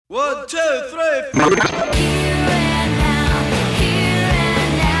1, 2, 3, 4.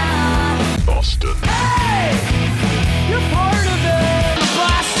 Boston. Hey! You're part of it!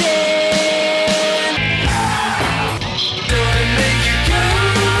 Boston! Gonna make you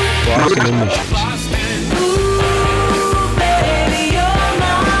good! Boston Emissions. Boston! Ooh, baby, you're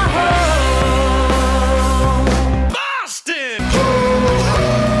my home! Boston!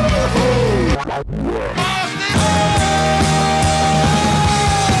 Boston!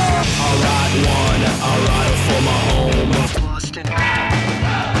 Alright, one, alright for my home. Boston.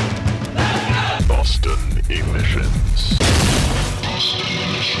 Boston Emissions.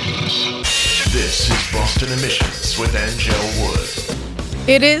 This is Boston Emissions with Anngelle Wood.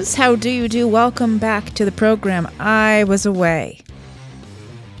 It is. How do you do? Welcome back to the program. I was away.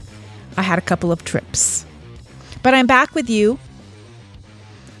 I had a couple of trips. But I'm back with you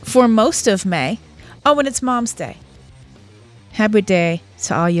for most of May. Oh, and it's Mom's Day. Happy day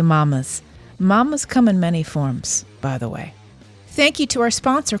to all you mamas. Mamas come in many forms, by the way. Thank you to our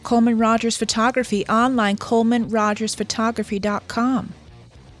sponsor, Coleman Rogers Photography, online, ColemanRogersPhotography.com.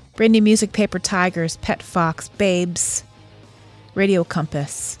 Brand new music, Paper Tigers, Pet Fox, Babes, Radio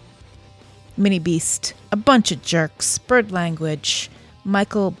Compass, Mini Beast, A Bunch of Jerks, Bird Language,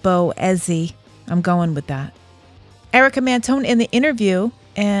 Michael Bo Ezzy. I'm going with that. Erica Mantone in the interview,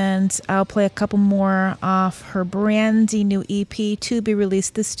 and I'll play a couple more off her brandy new EP to be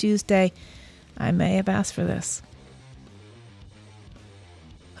released this Tuesday. I may have asked for this.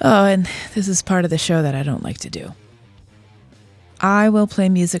 Oh, and this is part of the show that I don't like to do. I will play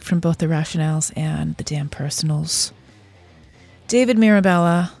music from both the Rationales and the Damn Personals. David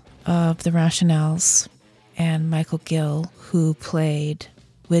Mirabella of the Rationales and Michael Gill, who played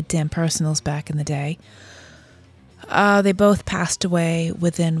with Damn Personals back in the day, they both passed away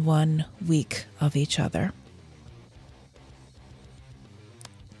within 1 week of each other.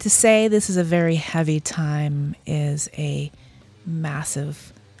 To say this is a very heavy time is a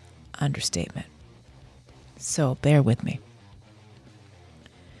massive understatement. So bear with me.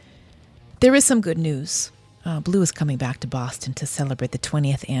 There is some good news. Blue is coming back to Boston to celebrate the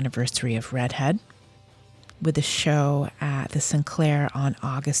 20th anniversary of Redhead with a show at the Sinclair on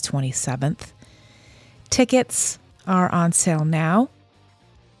August 27th. Tickets are on sale now.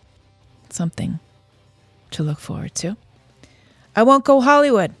 Something to look forward to. I won't go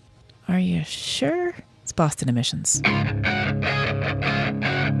Hollywood. Are you sure? It's Boston Emissions.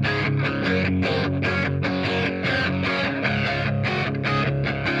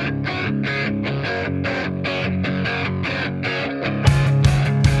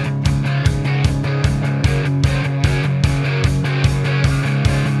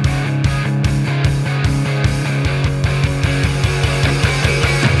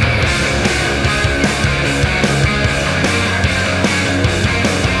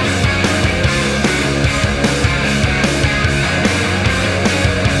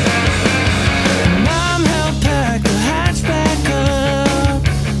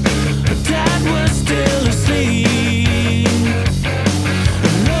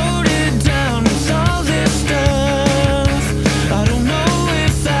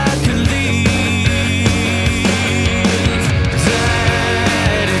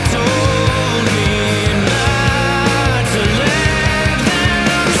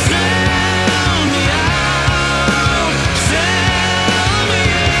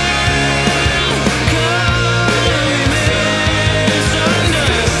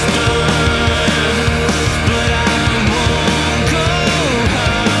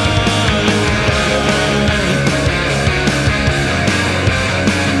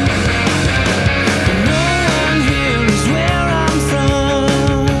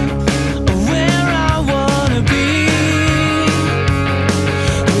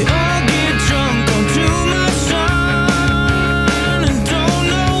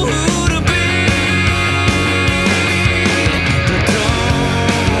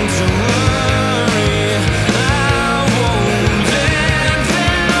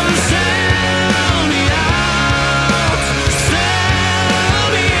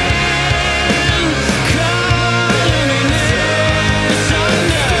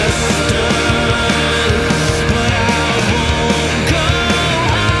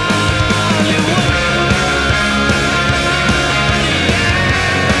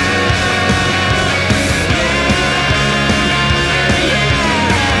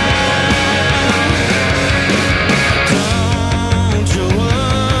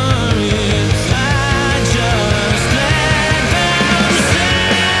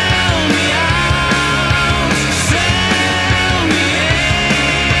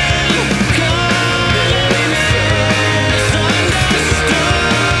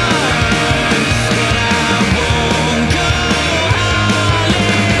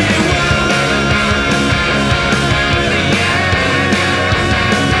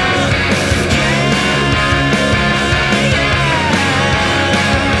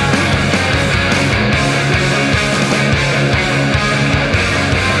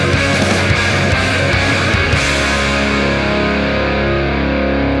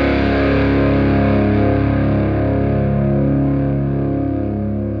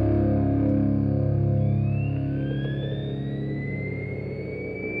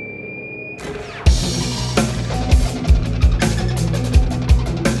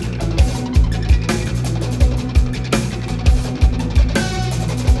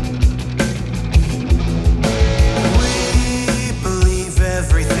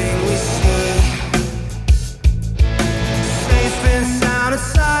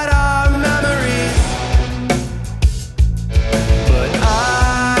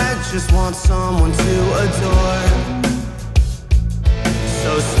 just want someone to adore.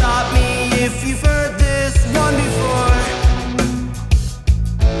 So stop me if you've heard this one before.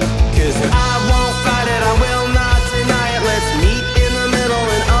 'Cause I won't fight it, I will not deny it. Let's meet in the middle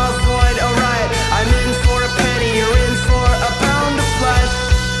and avoid a riot. I'm in for a penny, you're in for a pound of flesh.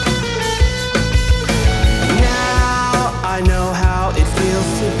 Now I know how it feels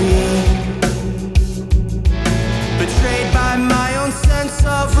to be betrayed by my own sense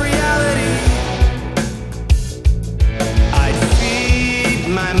of reality. I'd feed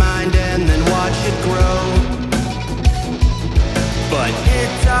my mind and then watch it grow, but it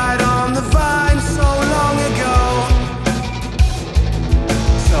died on the vine so long ago.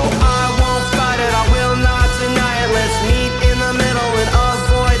 So I won't fight it, I will not deny it. Let's meet in the middle and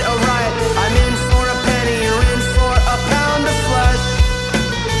avoid a riot. I'm in for a penny, you're in for a pound of flesh.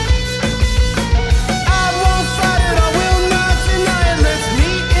 I won't fight it, I will not deny it. Let's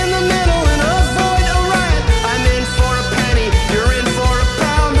meet in the middle and avoid a riot. I'm in for a penny, you're in for a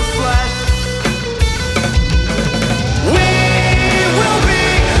pound of flesh. We will be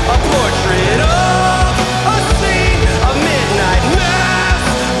a portrait of a scene of midnight mass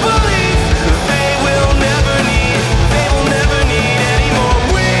belief they will never need anymore.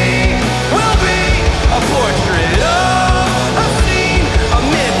 We will be a portrait of a scene of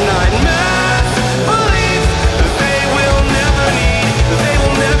midnight mass belief they will never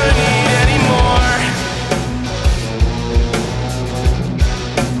need anymore.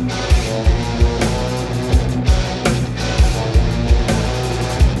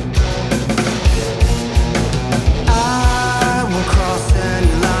 I will cross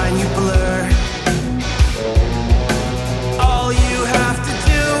any line you blur. All you have to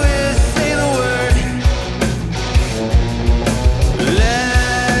do is say the word.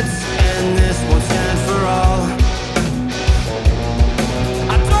 Let's end this once and for all.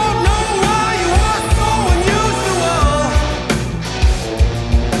 I don't know why you are so unusual.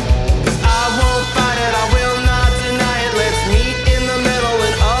 'Cause I won't fight it, I will not deny it. Let's meet in the middle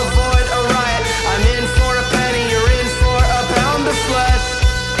and avoid a riot. I'm in for a penny, you're in for a pound of flesh.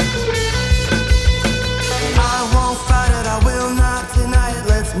 I won't fight it, I will not deny it.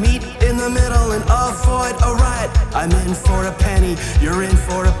 Let's meet in the middle and avoid a riot. I'm in for a penny, you're in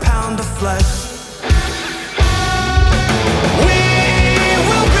for a pound of flesh. We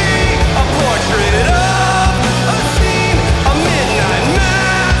will be a portrait of a scene of midnight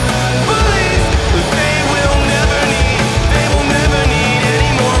mass belief they will never need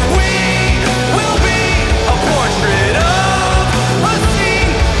anymore. We will be a portrait of a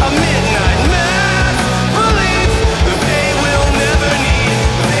scene of midnight mass belief they will never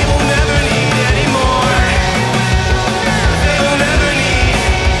need anymore. They will never need,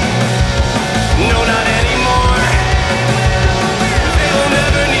 no, not anymore. They will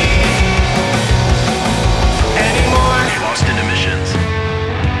never need anymore. Boston Emissions.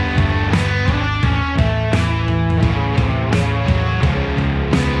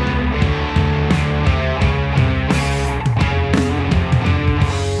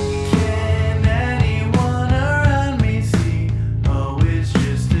 Can anyone around me see? Oh, it's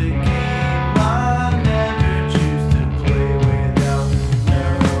just a game I never choose to play without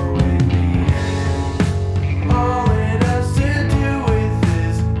knowing the end. All it has to do with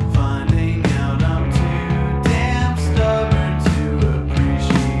is finding out I'm too damn stubborn to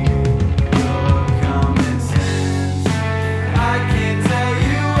appreciate your common sense. I can't tell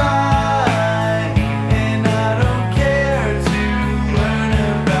you why, and I don't care to learn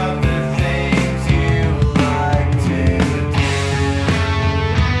about the things you like to do.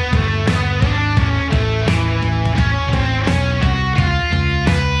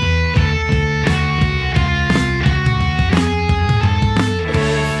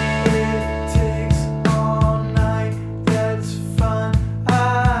 If it takes all night, that's fun. I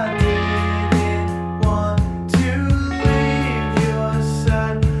didn't want to leave your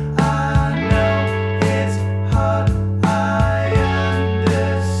side. I know it's hard, I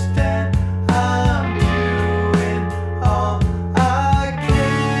understand. I'm doing all I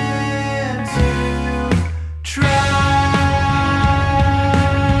can to try.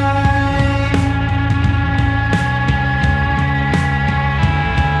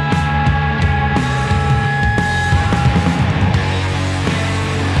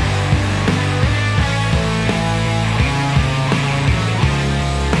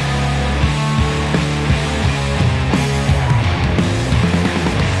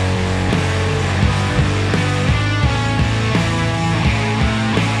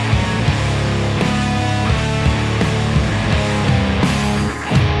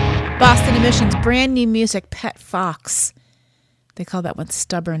 Boston Emissions, brand new music, Pet Fox. They call that one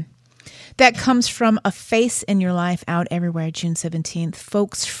Stubborn. That comes from A Face in Your Life, out everywhere June 17th.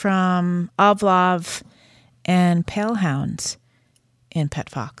 Folks from Ovlov and Palehound in Pet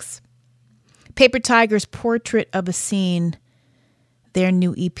Fox. Paper Tiger's Portrait of a Scene, their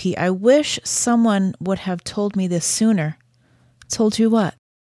new EP. I wish someone would have told me this sooner. Told you what?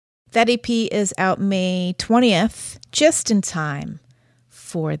 That EP is out May 20th, just in time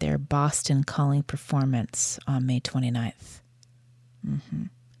for their Boston Calling performance on May 29th.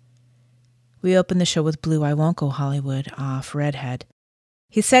 We opened the show with Blue I Won't Go Hollywood off Redhead.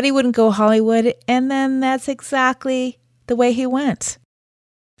 He said he wouldn't go Hollywood, and then that's exactly the way he went.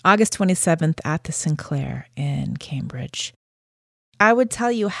 August 27th at the Sinclair in Cambridge. I would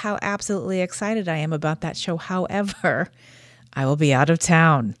tell you how absolutely excited I am about that show. However, I will be out of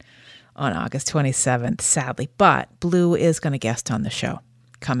town on August 27th, sadly. But Blue is going to guest on the show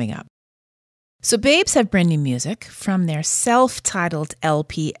coming up. So Babes have brand new music from their self-titled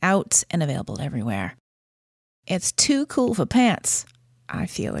LP, out and available everywhere. It's too cool for pants. I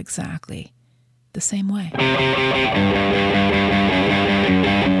feel exactly the same way.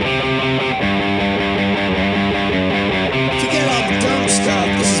 Forget all the dumb stuff.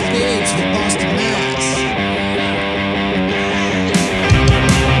 This is Babes with Boston, Mass.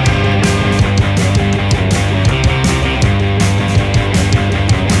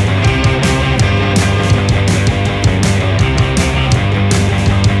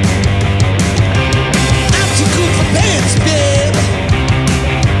 I'm too cool for pants, babe.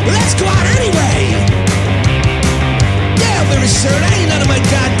 Well, let's go out anyway. Yeah, very shirt. I ain't out of my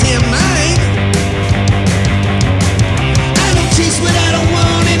goddamn mind. I don't chase what I don't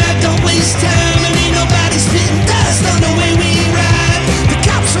want, and I don't waste time. And ain't nobody spitting dust on the way we ride. The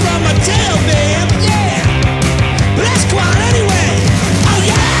cops are on my tail, babe. Yeah, but let's go out anyway. Oh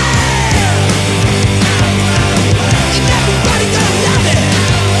yeah, and everybody gonna love it.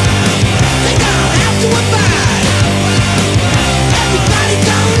 They gonna have to abide. Everybody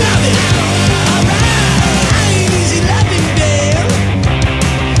gonna love it. Alright, I ain't easy loving, babe.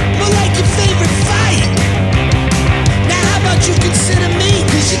 More like your favorite fight. Now how about you consider me,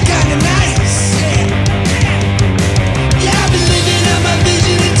 'cause you're kinda nice. Yeah, I've been living out my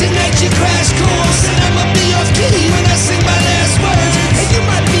vision, and tonight's your crash course. And I'ma be off key when I sing my last words. And you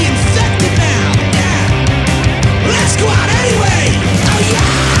might be infected now. Yeah, let's go out anyway. Oh yeah,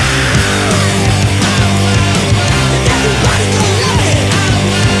 and everybody gonna love it.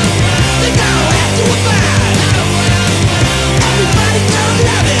 They gonna have to abide. Everybody gonna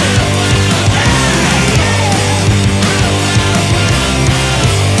love it.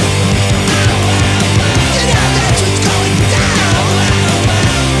 You know that's what's going down.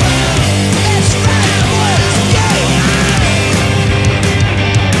 That's right, boys. Yeah.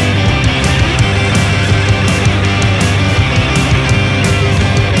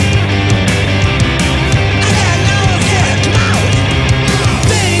 I got no hair, come out.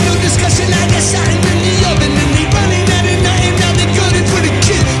 There ain't no discussion, I guess I'm in the oven. And they running out of nothing, now they're gunning for the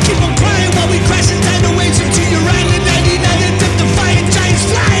kid. Keep on crying while we crashing down the waves into your island. 99 and tip the flying giants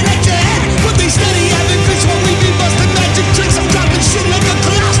flying at your head. But they steady having fits while we be busting magic tricks. I'm dropping shit like a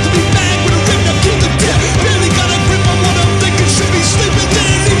colostomy bag with a ripped up kill the tip. Barely got a grip on what I'm thinking, should be sleeping,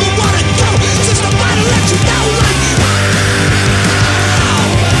 didn't even wanna go. Just about to let you know, like,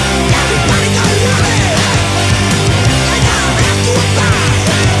 everybody gonna love it. They gonna have to abide.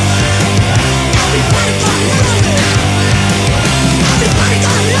 Everybody gonna love it. Everybody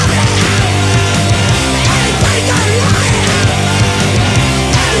gonna love it. Everybody gonna love it.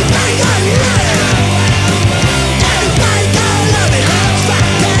 Everybody gonna love it. Everybody gonna love it. Fuck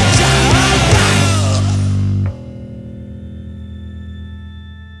that job.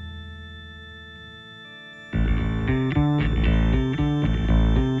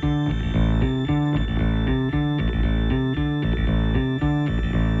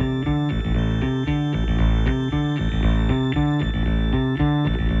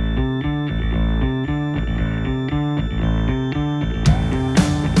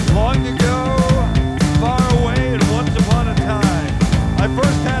 Long ago, far away, and once upon a time, I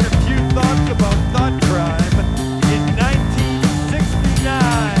first had a few thoughts about thought crime in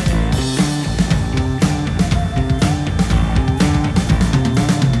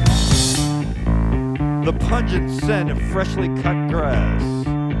 1969. The pungent scent of freshly cut grass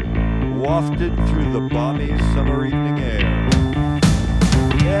wafted through the balmy summer evening air.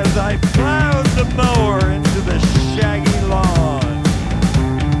 As I plowed the mower into the shaggy lawn,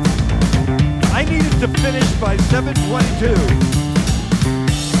 I needed to finish by 7:22.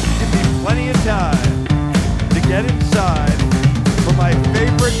 Give me plenty of time to get inside for my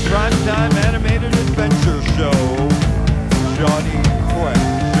favorite primetime animated adventure show, Johnny Quest.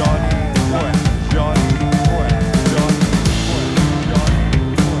 Johnny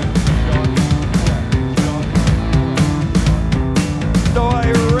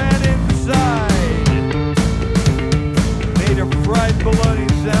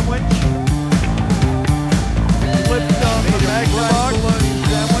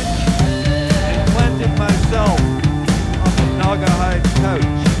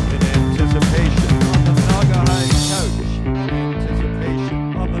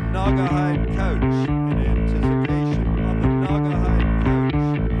Naugahyde couch in anticipation. On the Naugahyde couch in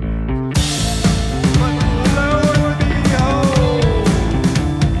anticipation. But lower the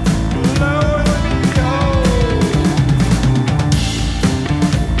lower the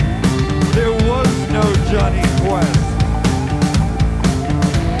there was no Johnny Quest.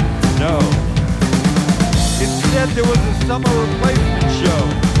 No. Instead, there was a summer replacement show.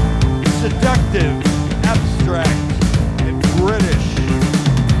 Seductive, abstract, and British.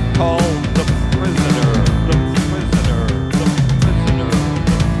 Called The Prisoner. The Prisoner. The Prisoner.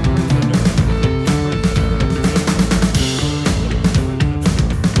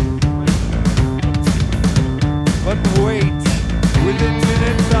 But wait, within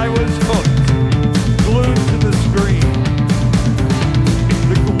minutes I was hooked, glued to the screen.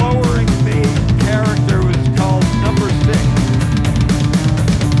 The glowering maid character was called Number 6.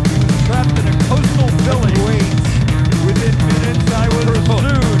 Trapped in a coastal village. Wait, within minutes I was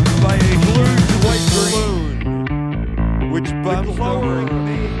pursued by a blue white balloon, which bounced over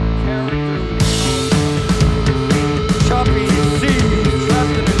main character was choppy seas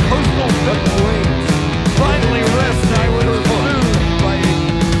trapped in a coastal village. Finally rest I was pursued by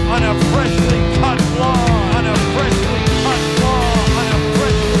on a freshly cut lawn, on a freshly cut lawn, on a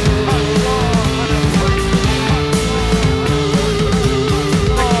freshly cut lawn, on a freshly cut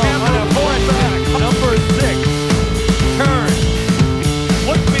lawn, on a horseback. Number 6, turn,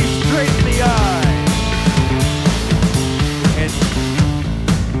 look me straight in the eye, and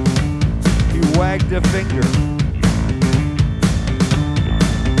he wagged a finger.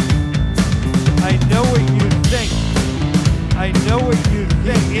 I know what you think. I know what you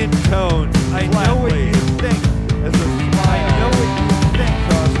think in tone. I know what you think as a smile. I know what you think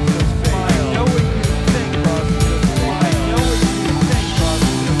crosses his face. I know what you think crosses his face. I know what you think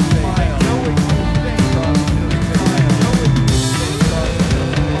crosses his face. I know what you think crosses his face. I know what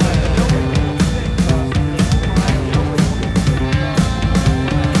you think crosses his face. I know what you think crosses his face. I know what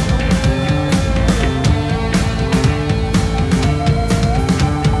you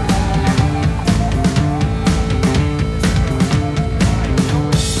think crosses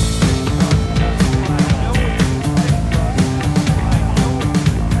his face.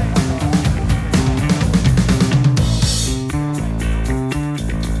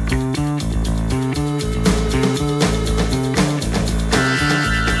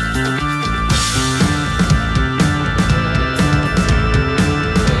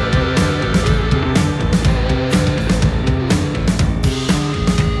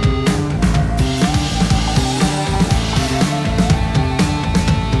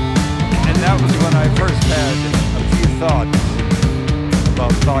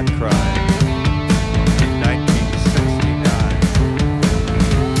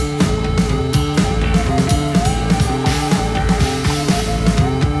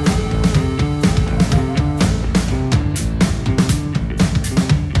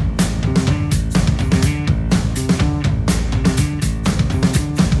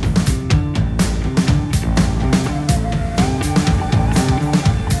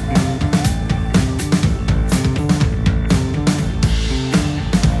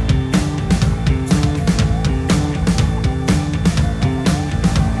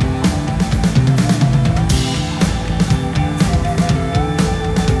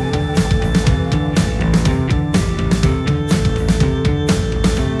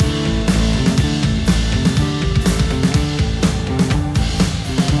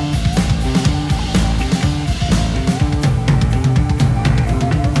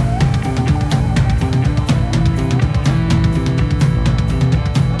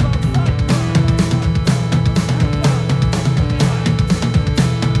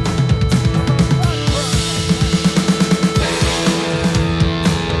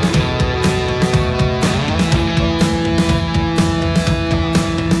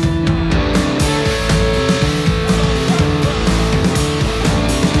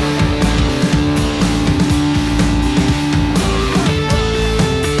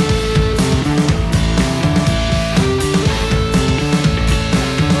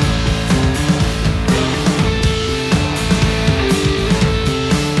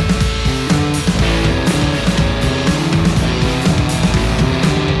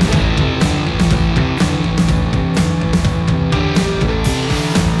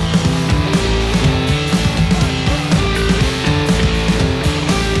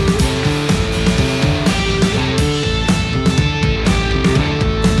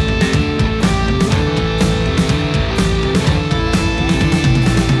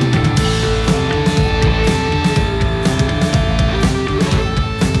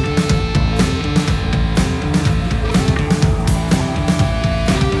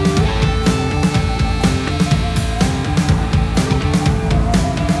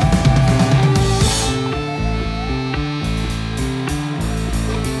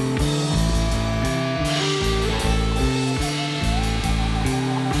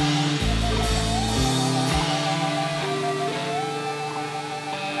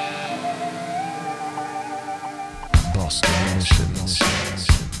 Emissions.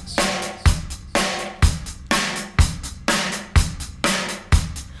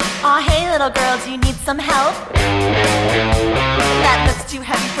 Aw, hey little girl, do you need some help? That looks too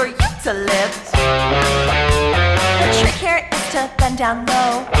heavy for you to lift. The trick here is to bend down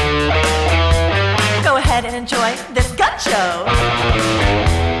low. Go ahead and enjoy this gun show.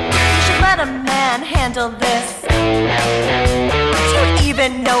 You should let a man handle this. Do you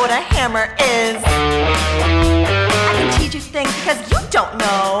even know what a hammer is? I can teach you things because you don't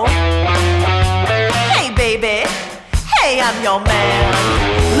know. Hey baby, hey, I'm your man.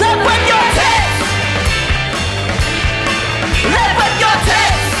 Live with your tits. Live with your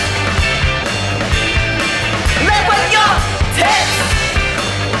tits. Live with your tits.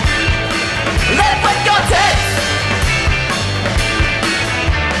 Live with your tits.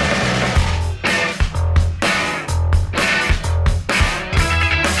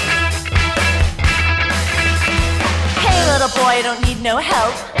 Hey little boy, I don't need no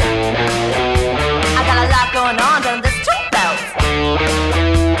help. I got a lot going on down this tool belt.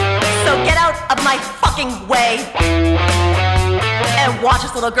 So get out of my fucking way and watch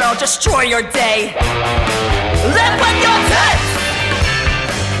this little girl destroy your day. Live with your tits.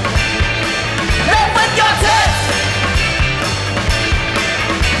 Live with your tits.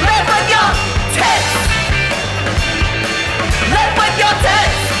 Live with your tits. Live with your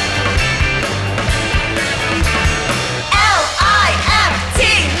tits. L-I-F-T,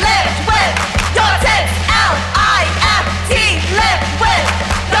 live with your tits. L-I-F-T, live with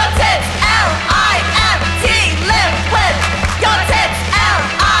your tits. L-I-F-T, live with your tits.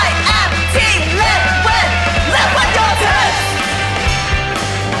 L-I-F-T, live with your tits.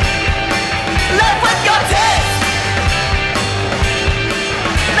 Live with your tits.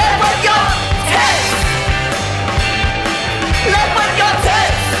 Live with your tits. Live with your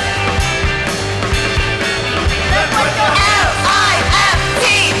tits. Live with your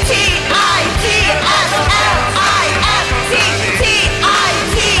L-I-F-T-T-I-T-S. L-I-F-T-T-I-T-S.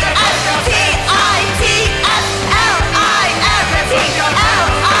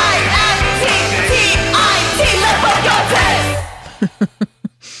 L-I-F-T-L-I-F-T-T-I-T. Live with your tits.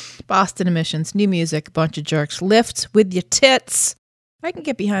 Boston Emissions, new music, bunch of jerks. Lift with your tits. I can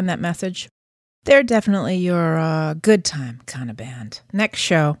get behind that message. They're definitely your good time kind of band. Next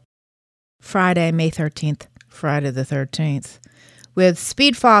show, Friday, May 13th, Friday the 13th, with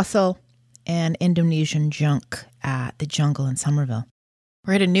Speed Fossil and Indonesian Junk at the Jungle in Somerville.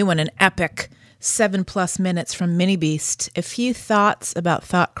 We're at a new one, an epic 7+ minutes from Mini Beast, A Few Thoughts About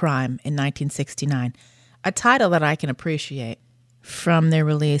Thought Crime in 1969, a title that I can appreciate from their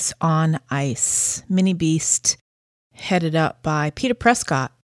release On Ice. Mini Beast, headed up by Peter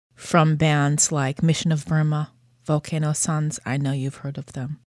Prescott from bands like Mission of Burma, Volcano Suns. I know you've heard of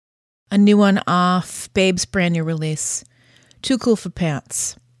them. A new one off Babe's brand new release, Too Cool for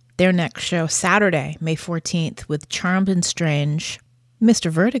Pants. Their next show, Saturday, May 14th, with Charmed and Strange,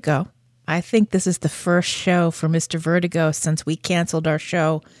 Mr. Vertigo. I think this is the first show for Mr. Vertigo since we canceled our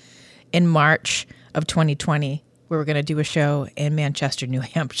show in March of 2020. We were going to do a show in Manchester, New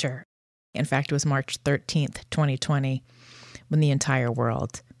Hampshire. In fact, it was March 13th, 2020, when the entire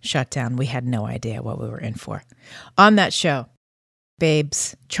world shut down. We had no idea what we were in for. On that show,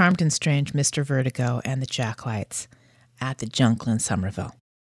 Babes, Charmed and Strange, Mr. Vertigo, and the Jacklights at the Jungle in Somerville.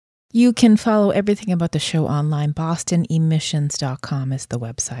 You can follow everything about the show online. BostonEmissions.com is the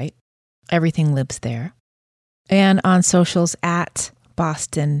website. Everything lives there. And on socials at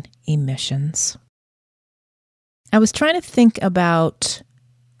Boston Emissions. I was trying to think about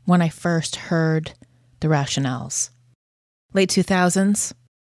when I first heard the Rationales. Late 2000s.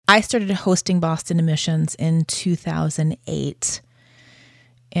 I started hosting Boston Emissions in 2008.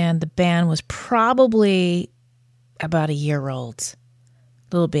 And the band was probably about a year old.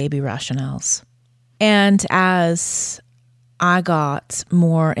 Little baby Rationales. And as I got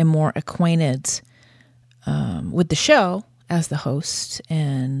more and more acquainted with the show as the host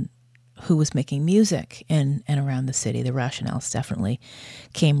and who was making music in and around the city, the Rationales definitely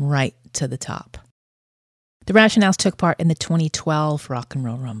came right to the top. The Rationales took part in the 2012 Rock and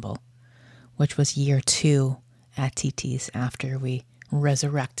Roll Rumble, which was year 2 at TT's after we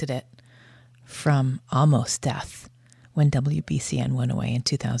resurrected it from almost death when WBCN went away in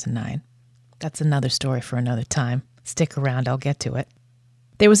 2009. That's another story for another time. Stick around, I'll get to it.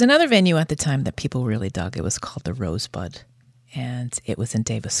 There was another venue at the time that people really dug. It was called the Rosebud, and it was in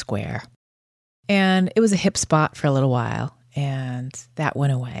Davis Square. And it was a hip spot for a little while, and that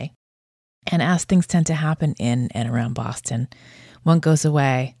went away. And as things tend to happen in and around Boston, one goes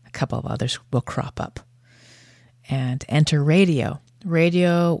away, a couple of others will crop up. And enter radio.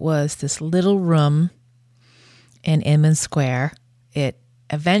 Radio was this little room in Inman Square. It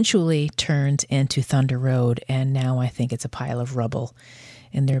eventually turned into Thunder Road, and now I think it's a pile of rubble,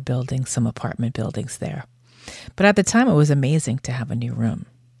 and they're building some apartment buildings there. But at the time, it was amazing to have a new room.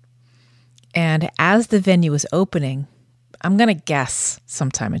 And as the venue was opening, I'm going to guess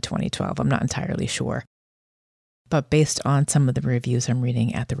sometime in 2012, I'm not entirely sure, but based on some of the reviews I'm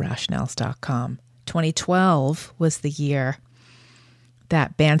reading at therationales.com, 2012 was the year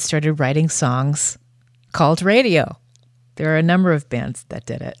that bands started writing songs called radio. There are a number of bands that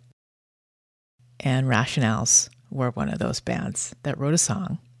did it. And Rationales were one of those bands that wrote a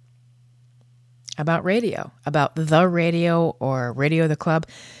song about radio, about the radio or Radio the Club.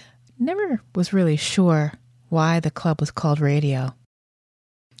 Never was really sure why the club was called Radio.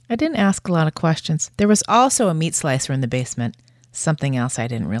 I didn't ask a lot of questions. There was also a meat slicer in the basement, something else I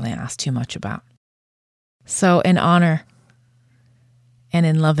didn't really ask too much about. So in honor and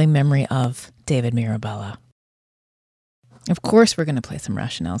in loving memory of David Mirabella, of course we're going to play some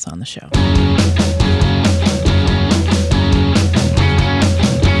Rationales on the show.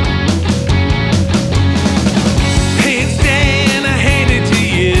 Hands down, I hand it to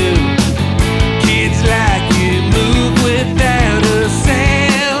you. Kids like you move without a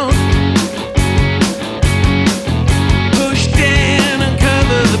sound. Push down,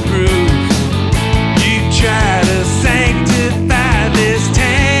 uncover the bruise. You try to sanctify this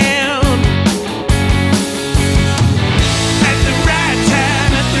town. At the right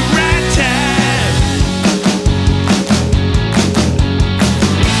time, at the right time.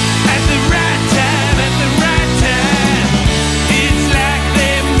 At the right time, at the right time. It's like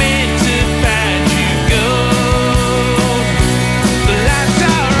they're meant to find you gold. The lights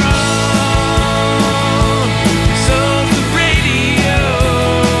are on, so's the radio.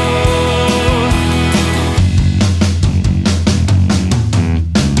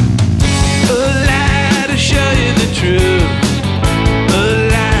 A lie to show you the truth. A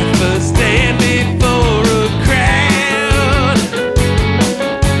life for stand before a crowd.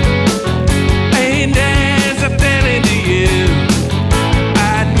 And as I fell into you,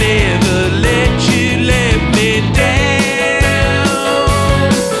 I'd never let you let me down.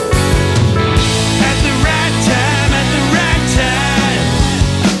 At the right time, at the right time.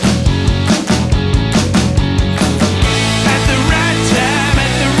 At the right time,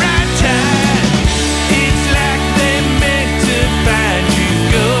 at the right time. It's like they're meant to find you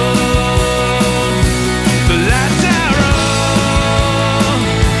gold. The lights are on,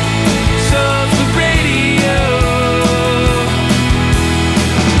 so's the radio.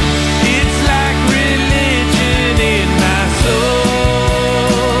 It's like religion in my soul,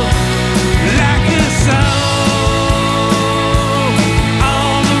 like a song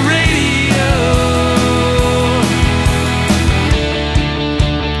on the radio.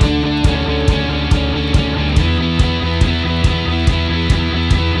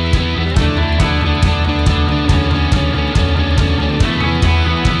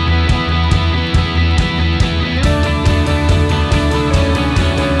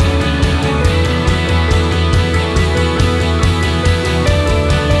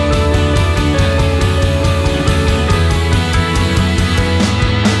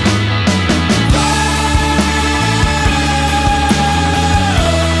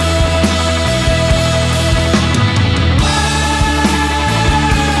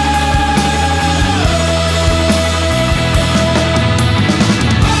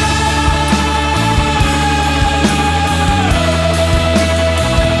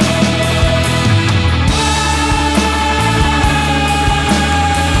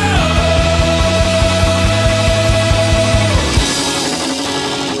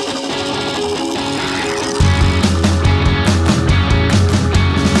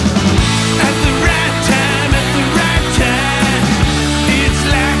 At the right time, at the right time. It's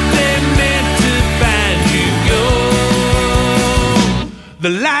like they're meant to find you gold. The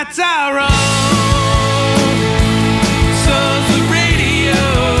lights are on, so's the radio.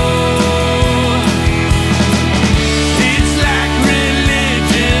 It's like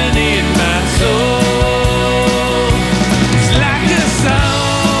religion in my soul. It's like a song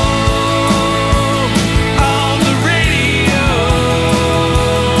on the radio.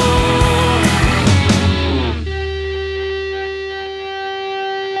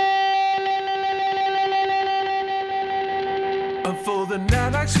 For the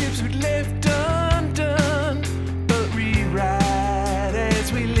night, like scripts we'd left undone, but rewrite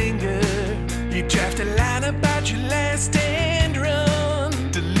as we linger. You draft a line about your last end run,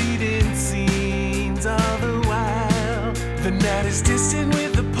 deleting scenes all the while. The night is distant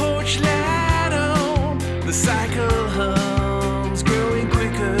with the porch light on. The cycle hums, growing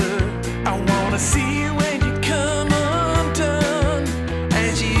quicker. I wanna see you when you come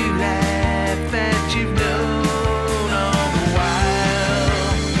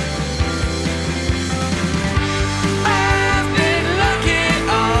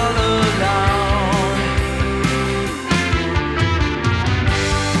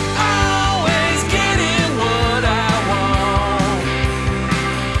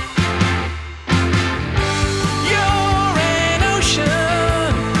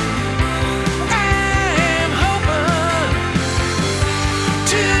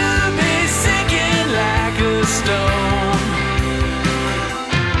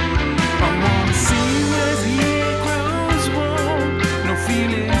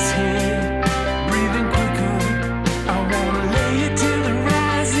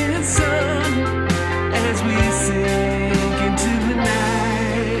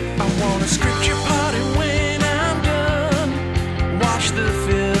wanna script your part, and when I'm done, watch the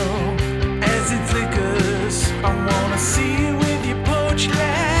film as it flickers. I wanna see you with your porch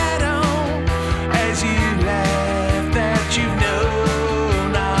light on as you laugh that you've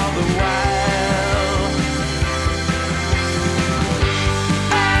known all the while.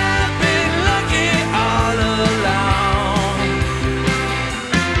 I've been lucky all along,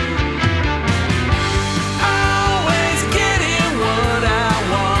 always getting what I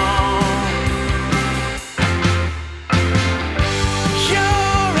want.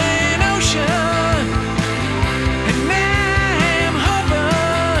 You're an ocean, and I am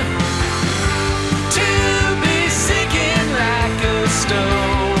hoping to be sinking like a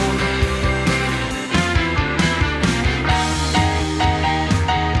stone.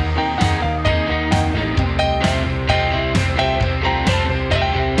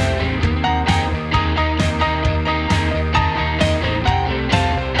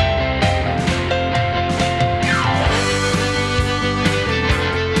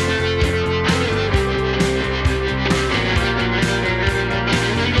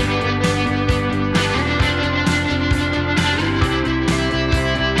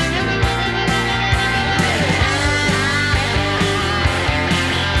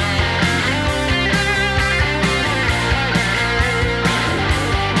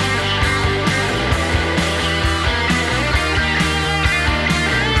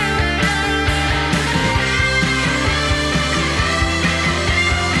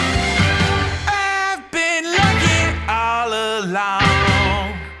 I've been lucky all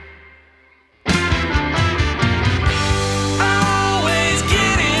along, always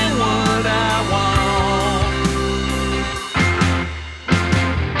getting what I want.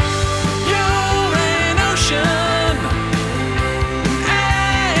 You're an ocean, I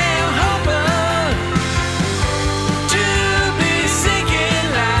am hoping to be sinking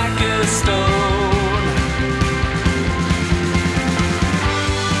like a stone.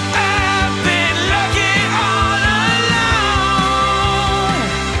 I've been lucky all along,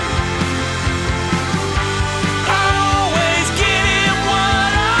 always getting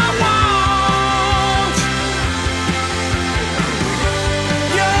what I want.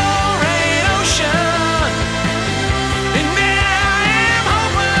 You're an ocean, and I am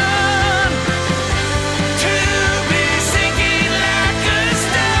hoping to be sinking like a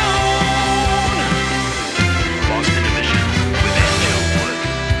stone. Boston Emissions with Anngelle.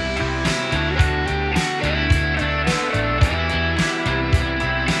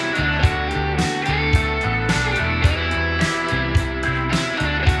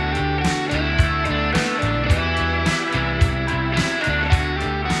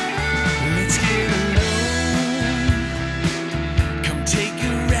 Let's get alone. Come take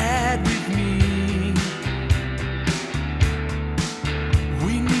a ride with me.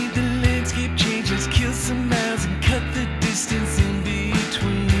 We need the landscape changes, kill some miles and cut the distance in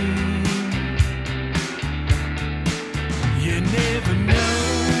between. You never know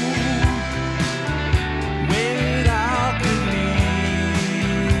where it all could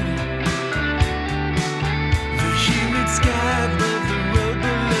lead. The humid sky above the road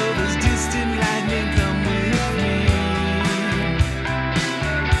below, there's distant lightning, come with me.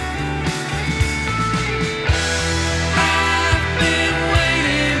 I've been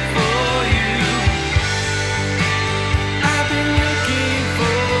waiting for you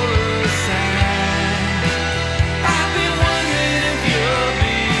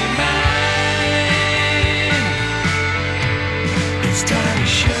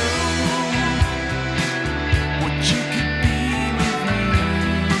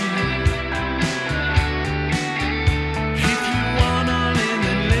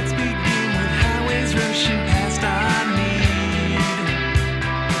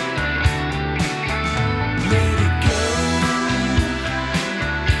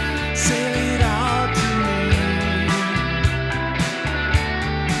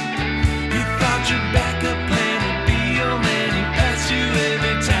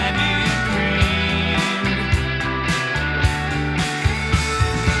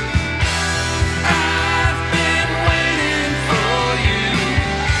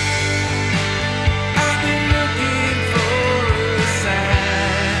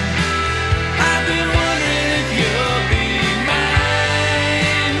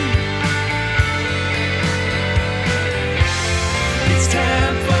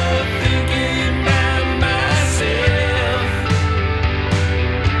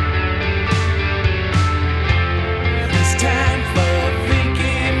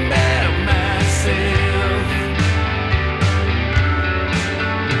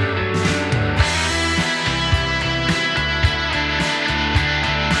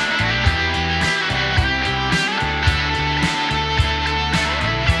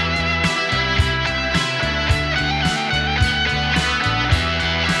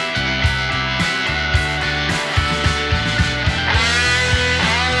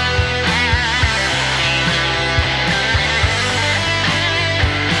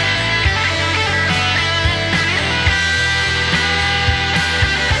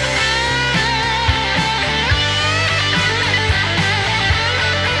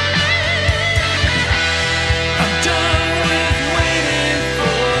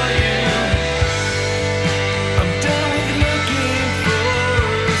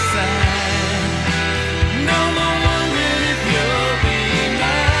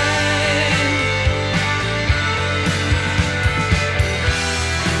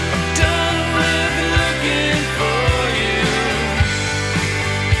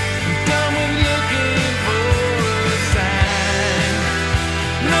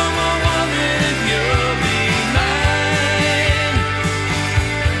No more wondering if you'll be mine.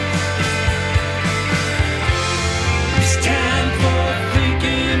 It's time for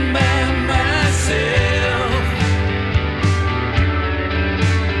thinking about myself.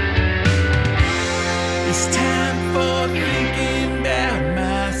 It's time for thinking about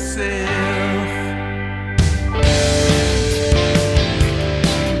myself.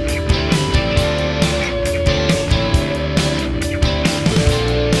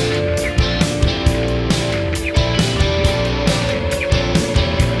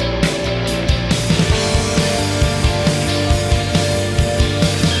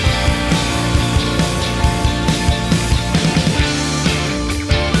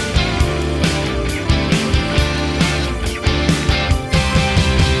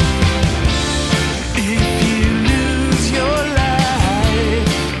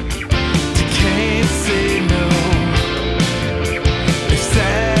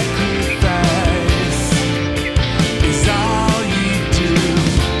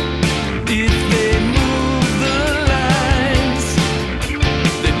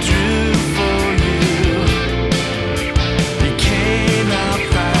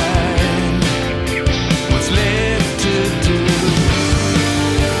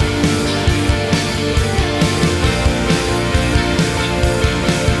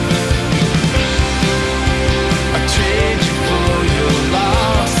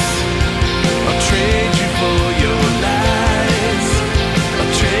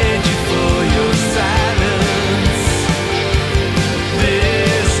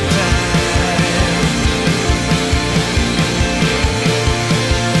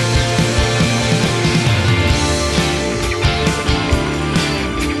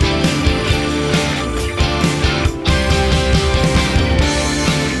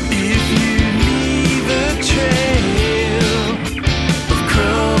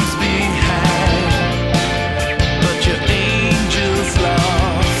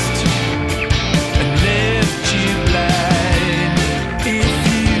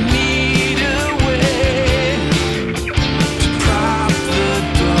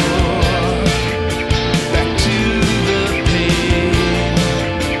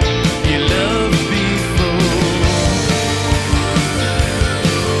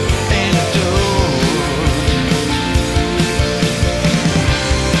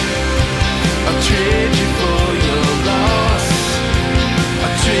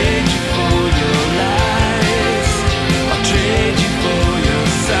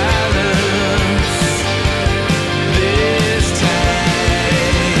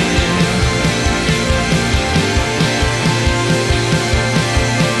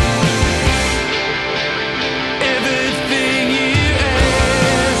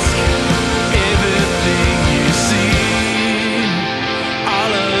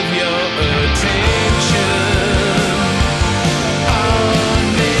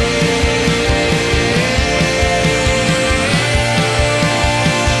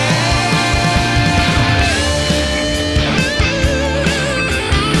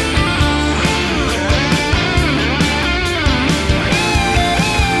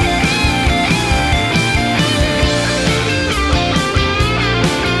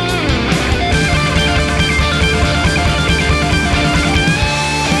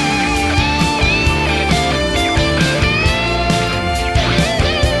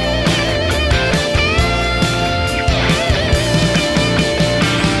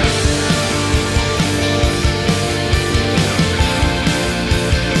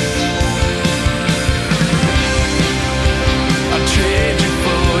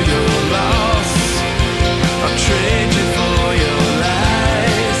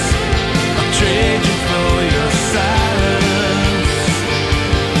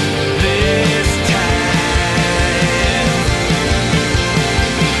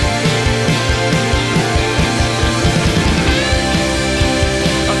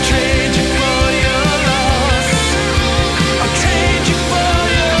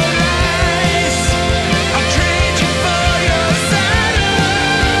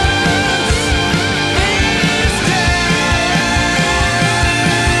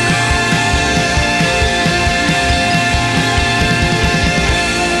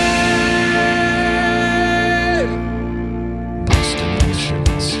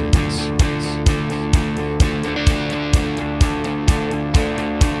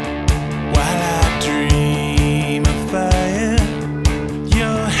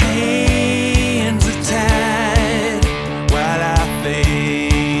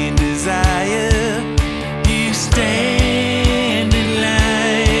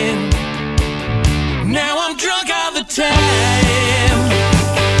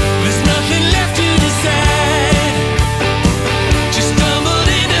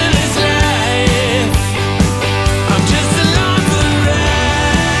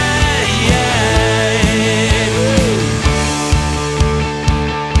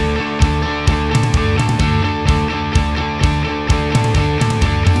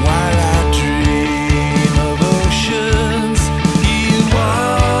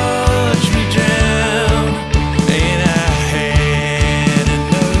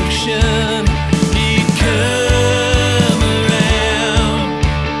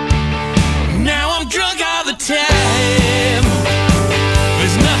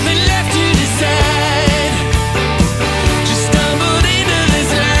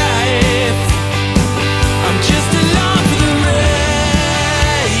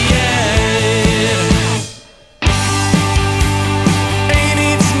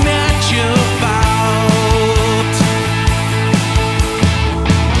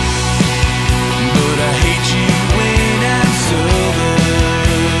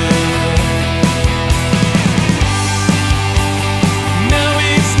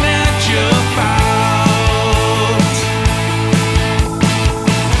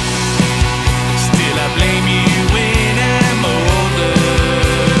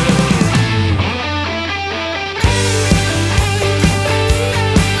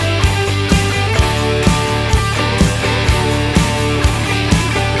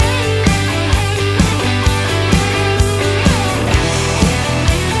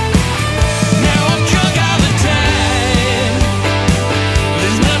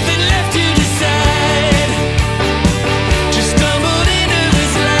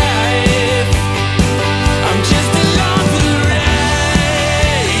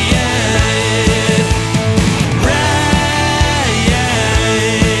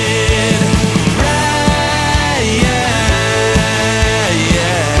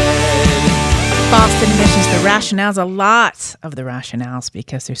 Boston Emissions, the rationales, a lot of the rationales,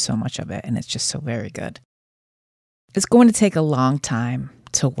 because there's so much of it and it's just so very good. It's going to take a long time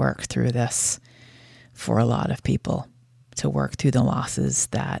to work through this for a lot of people, to work through the losses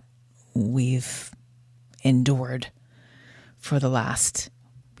that we've endured for the last,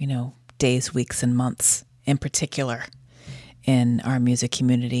 days, weeks, and months, in particular in our music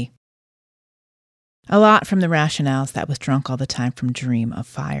community. A lot from the rationales. That was Drunk All the Time from Dream of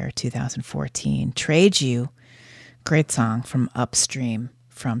Fire 2014. Trade You, great song from Upstream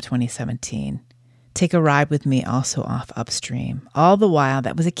from 2017. Take a Ride With Me, also off Upstream. All the While,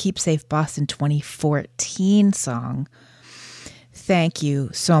 that was a Keep Safe Boston 2014 song. Thank you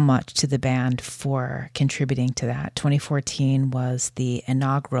so much to the band for contributing to that. 2014 was the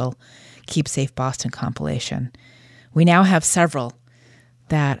inaugural Keep Safe Boston compilation. We now have several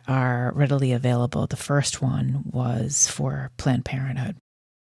that are readily available. The first one was for Planned Parenthood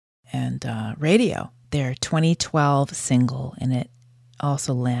and Radio, their 2012 single, and it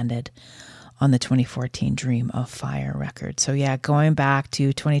also landed on the 2014 Dream of Fire record. So yeah, going back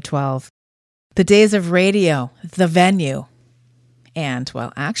to 2012, the days of radio, the venue, and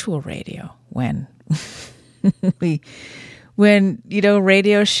actual radio when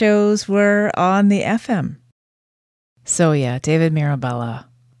radio shows were on the FM. So yeah, David Mirabella,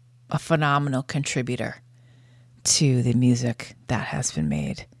 a phenomenal contributor to the music that has been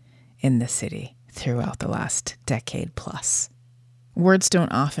made in the city throughout the last decade plus. Words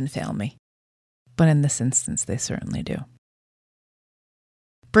don't often fail me, but in this instance, they certainly do.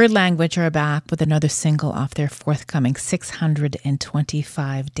 Bird Language are back with another single off their forthcoming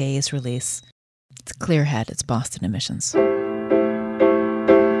 625 Days release. It's Clearhead, it's Boston Emissions.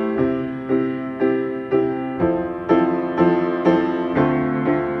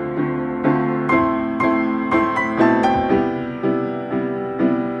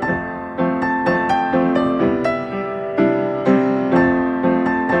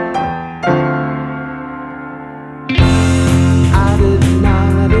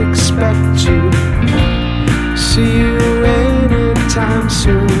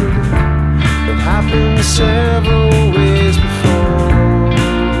 Several ways before.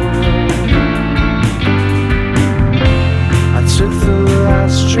 I took the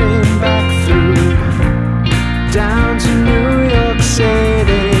last train back through down to New York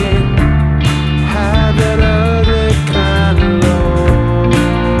City. Had that other kind of load.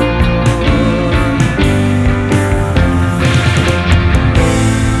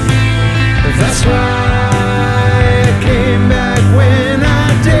 That's why I came back when I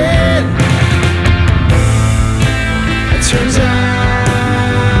did. Turns out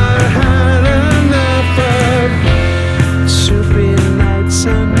I had enough of soupy nights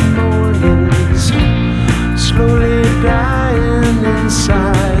and mornings, slowly dying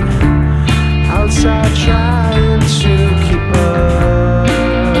inside, outside trying to keep up.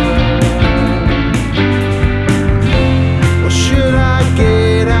 Well, should I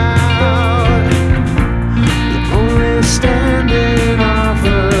get out? The only standing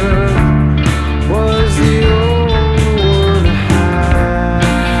offer was the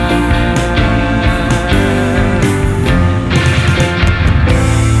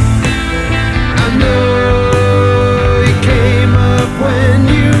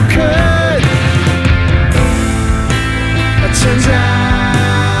turns out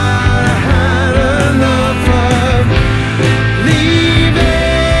I had enough of leaving,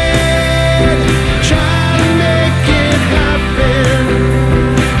 trying to make it happen.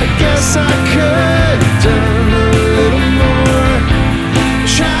 I guess I could have done a little more,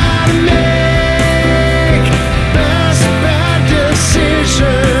 try to make best bad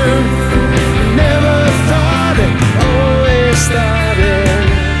decision. Never thought it, always thought it.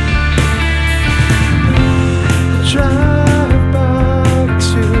 Try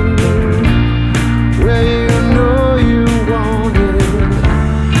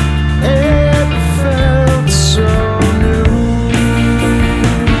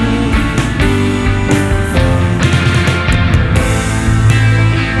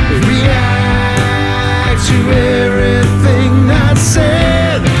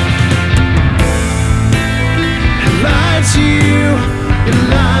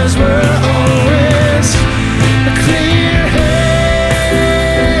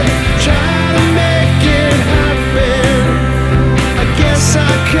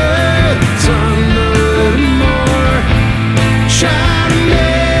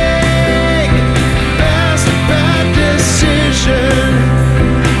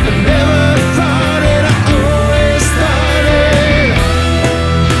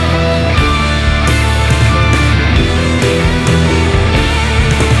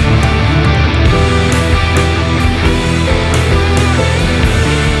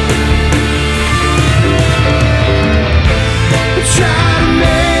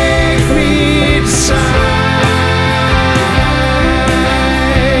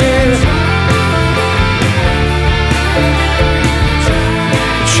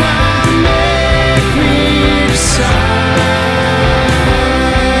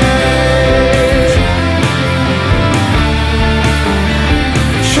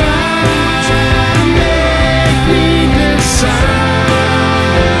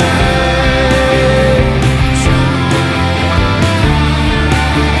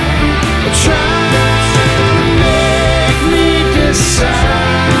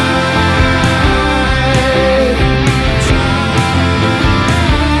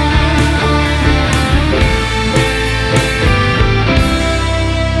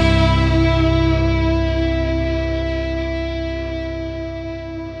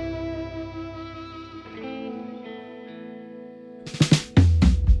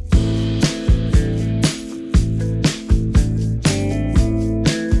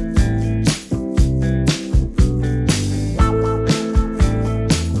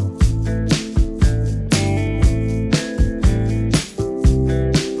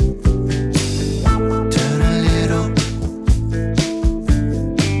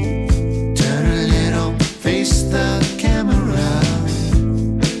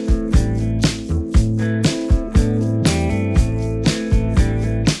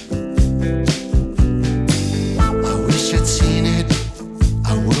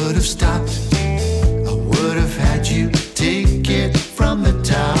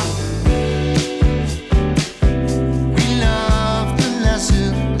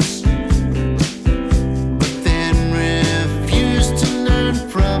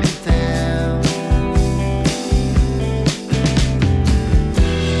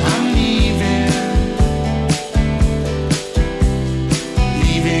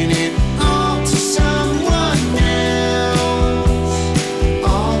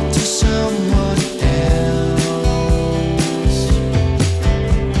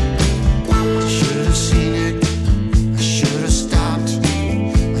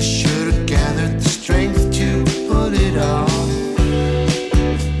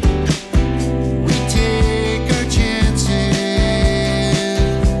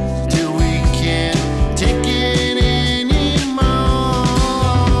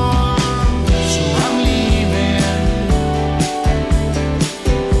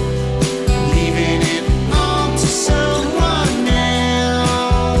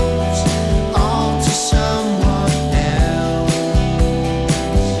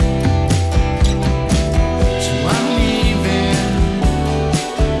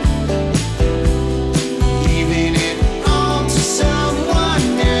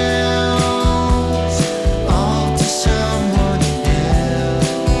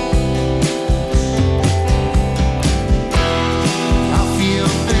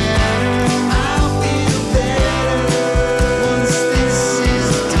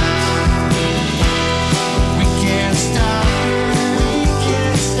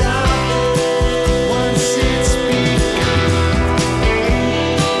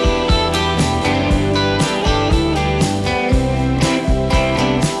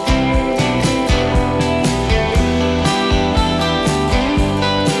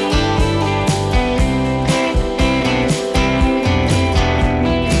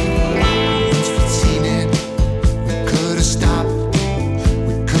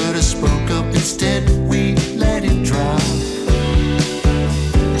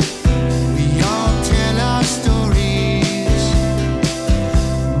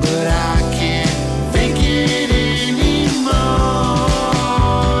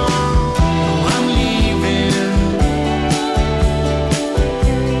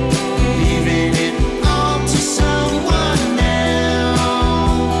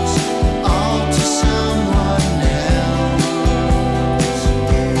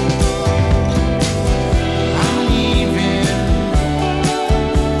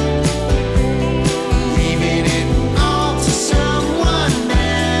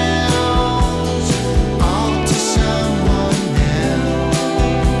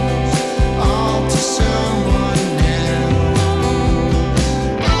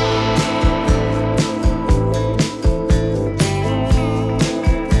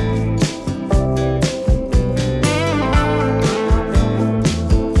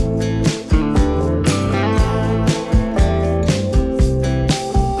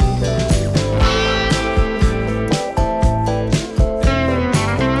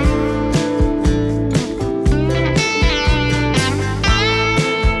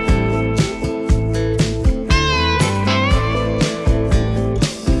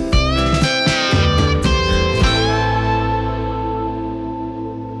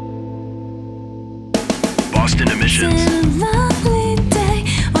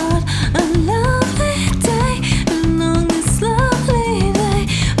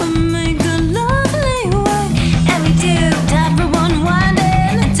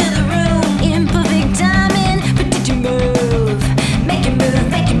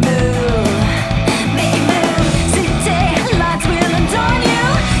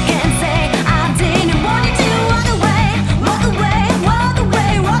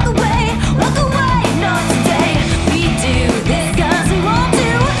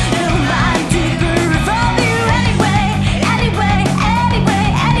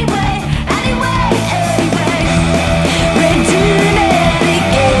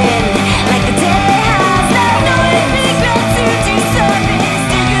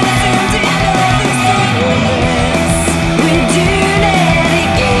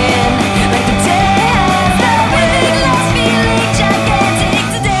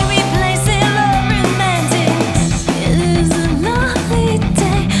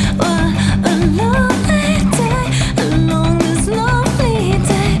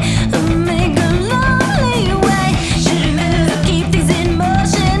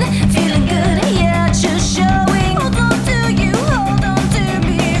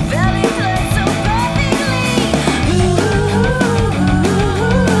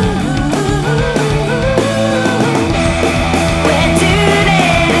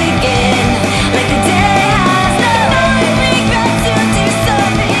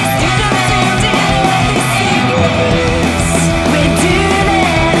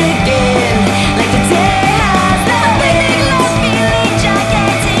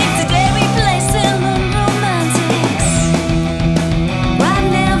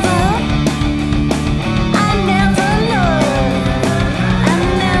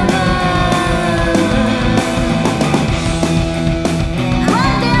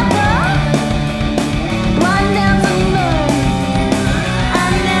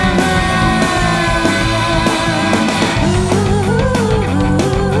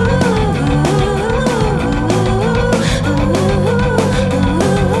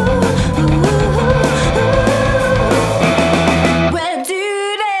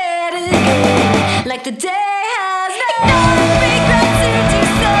like the day has no regrets to do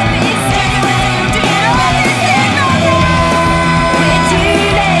something stupid. You did all this in my life. We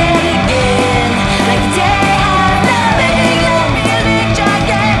did it again, like the day has no living up, feeling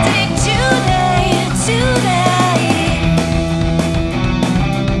gigantic today.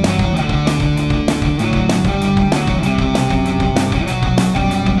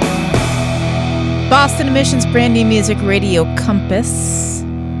 Boston Emissions brand new music, Radio Compass,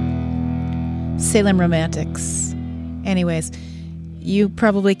 Salem Romantics. Anyways, you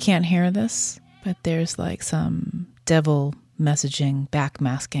probably can't hear this, but there's like some devil messaging,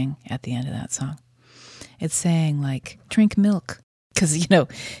 backmasking at the end of that song. It's saying like, drink milk. Because, you know,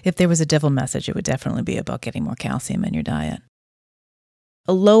 if there was a devil message, it would definitely be about getting more calcium in your diet.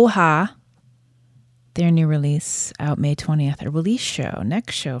 Aloha, their new release out May 20th. A release show,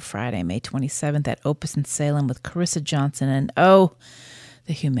 next show Friday, May 27th at Opus in Salem with Carissa Johnson and oh,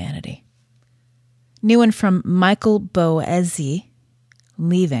 the humanity. New one from Michael Boezi,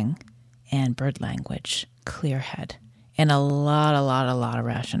 Leaving, and Bird Language, Clearhead, and a lot of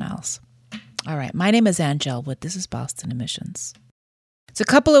rationales. All right, my name is Anngelle Wood. This is Boston Emissions. It's a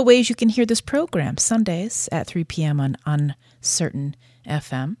couple of ways you can hear this program. Sundays at 3 p.m. on Uncertain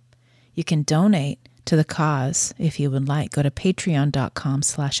FM. You can donate to the cause if you would like. Go to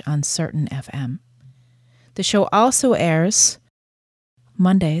patreon.com/uncertainfm. The show also airs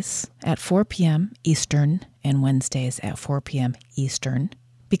Mondays at 4 p.m. Eastern and Wednesdays at 4 p.m. Eastern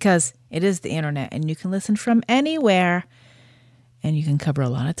because it is the internet and you can listen from anywhere and you can cover a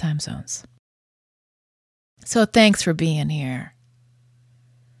lot of time zones. So thanks for being here.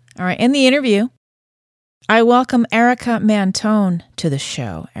 All right, in the interview, I welcome Erica Mantone to the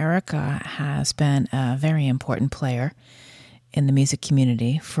show. Erica has been a very important player in the music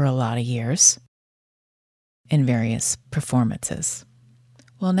community for a lot of years in various performances.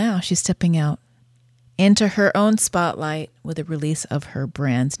 Well, now she's stepping out into her own spotlight with the release of her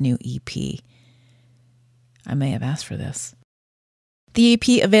brand new EP. I may have asked for this. The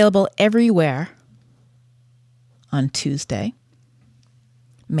EP available everywhere on Tuesday,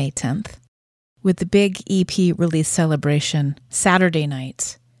 May 10th, with the big EP release celebration Saturday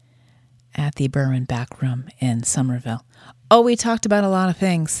night at the Berman Back Room in Somerville. Oh, we talked about a lot of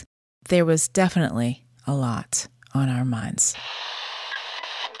things. There was definitely a lot on our minds.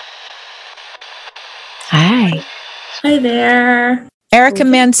 Hi. Hi there. Erica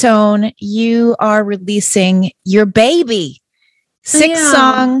Mantone, you are releasing your baby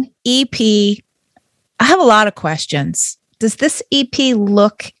 6-song EP. I have a lot of questions. Does this EP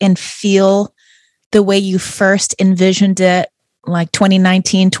look and feel the way you first envisioned it, like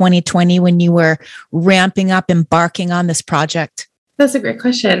 2019, 2020, when you were ramping up, embarking on this project? That's a great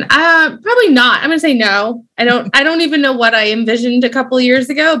question. Probably not. I'm going to say no. I don't even know what I envisioned a couple of years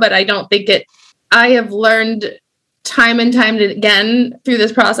ago, but I don't think it. I have learned time and time again through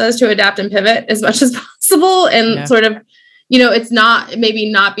this process to adapt and pivot as much as possible and sort of, you know, it's not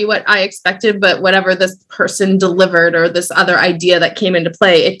maybe not be what I expected, but whatever this person delivered or this other idea that came into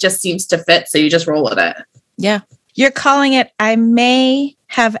play, it just seems to fit. So you just roll with it. Yeah. You're calling it, I may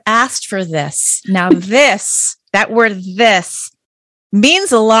have asked for this. Now this, that word this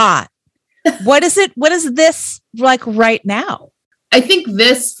means a lot. What is it? What is this like right now? I think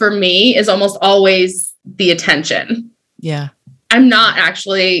this for me is almost always the attention. Yeah. I'm not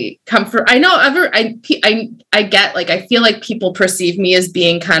actually comfort. I know I get like, I feel like people perceive me as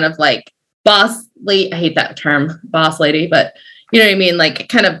being kind of like boss lady. I hate that term, boss lady, but you know what I mean? Like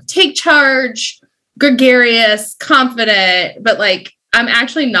kind of take charge, gregarious, confident, but like, I'm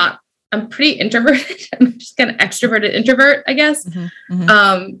actually not, I'm pretty introverted. I'm just kind of extroverted introvert, I guess. Mm-hmm,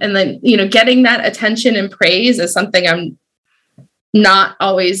 mm-hmm. And then, you know, getting that attention and praise is something I'm not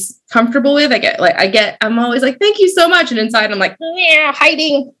always comfortable with. I'm always like, thank you so much. And inside I'm like, yeah,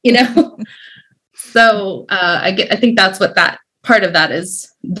 hiding, you know? So I think that's what that part of that is.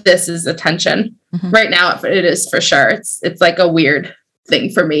 This is attention. Mm-hmm. Right now it is for sure. It's like a weird thing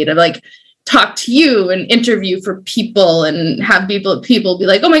for me to like talk to you and interview for people and have people be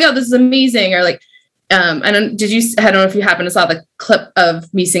like, oh my God, this is amazing. Or like, I don't know if you happen to saw the clip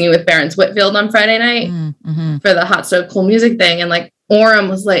of me singing with Barron's Whitfield on Friday night for the Hot Stove Cool Music thing. And like Mike Oram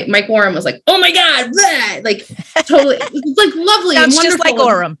was like, oh my God, bleh! Like totally, it's like lovely. Sounds and just like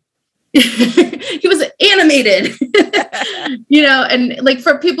Oram. He was animated, you know, and like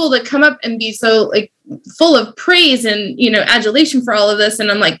for people to come up and be so like full of praise and, you know, adulation for all of this. And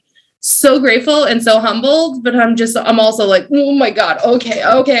I'm like, so grateful and so humbled, but I'm also like, oh my God. Okay.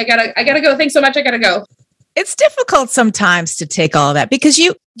 I gotta go. Thanks so much. I gotta go. It's difficult sometimes to take all of that because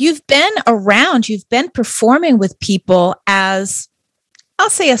you've been around, you've been performing with people as,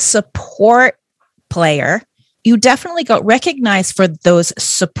 I'll say, a support player. You definitely got recognized for those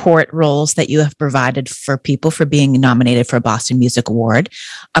support roles that you have provided for people, for being nominated for a Boston Music Award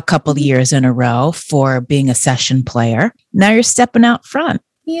a couple of years in a row, for being a session player. Now you're stepping out front.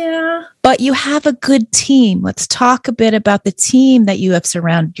 Yeah. But you have a good team. Let's talk a bit about the team that you have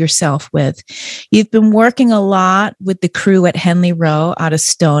surrounded yourself with. You've been working a lot with the crew at Henley Row out of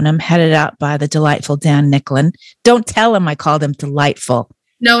Stoneham, headed up by the delightful Dan Nicklin. Don't tell him I called him delightful.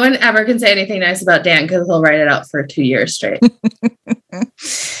 No one ever can say anything nice about Dan because he'll write it out for 2 years straight.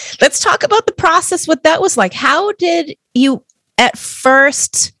 Let's talk about the process, what that was like. How did you at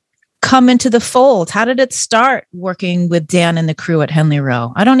first come into the fold? How did it start working with Dan and the crew at Henley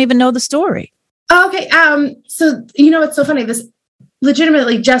Row? I don't even know the story. Okay. So, it's so funny. This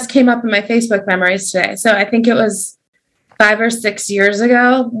legitimately just came up in my Facebook memories today. So I think it was 5 or 6 years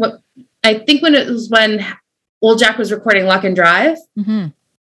ago. I think when Old Jack was recording Luck and Drive. Mm-hmm.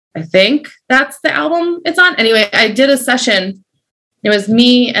 I think that's the album it's on. Anyway, I did a session. It was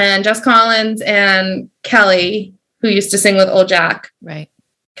me and Jess Collins and Kelly, who used to sing with Old Jack. Right.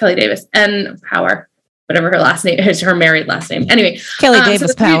 Kelly Davis and Power, whatever her last name is, her married last name. Anyway. Kelly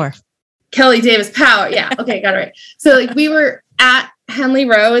Davis Power. Kelly Davis Power. Yeah. Okay. Got it right. So we were at Henley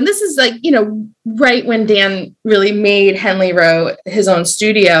Row, and this is right when Dan really made Henley Row his own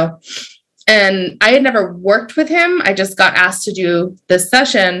studio. And I had never worked with him. I just got asked to do this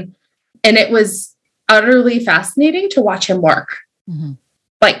session, and it was utterly fascinating to watch him work. Mm-hmm.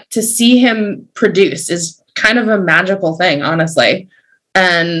 Like, to see him produce is kind of a magical thing, honestly.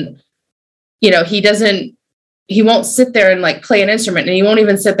 And, he won't sit there and play an instrument, and he won't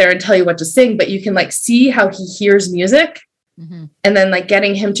even sit there and tell you what to sing, but you can see how he hears music. Mm-hmm. And then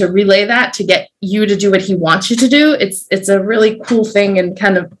getting him to relay that to get you to do what he wants you to do. It's a really cool thing, and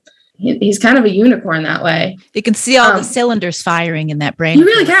he's kind of a unicorn that way. You can see all the cylinders firing in that brain. You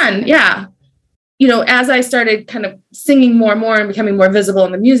really can. Yeah. As I started kind of singing more and more and becoming more visible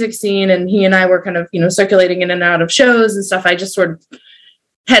in the music scene, and he and I were kind of, circulating in and out of shows and stuff, I just sort of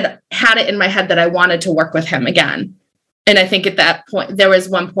had it in my head that I wanted to work with him again. And I think at that point, there was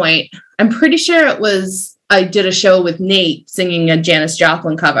one point, I'm pretty sure it was, I did a show with Nate singing a Janis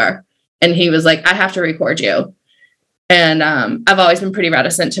Joplin cover. And he was like, I have to record you. And I've always been pretty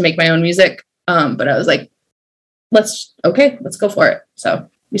reticent to make my own music. But I was like, let's go for it. So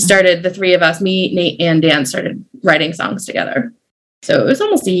we started, the three of us, me, Nate, and Dan, started writing songs together. So it was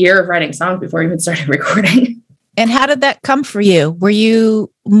almost a year of writing songs before we even started recording. And how did that come for you? Were you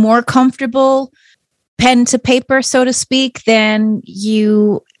more comfortable pen to paper, so to speak, than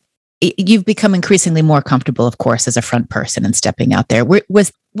you've become increasingly more comfortable, of course, as a front person and stepping out there?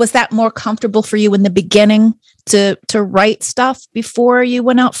 Was that more comfortable for you in the beginning to write stuff before you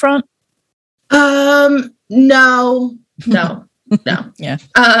went out front? No. Yeah.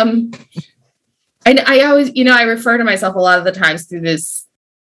 I always, I refer to myself a lot of the times through this,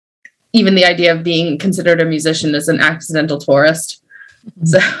 even the idea of being considered a musician as an accidental tourist. Mm-hmm.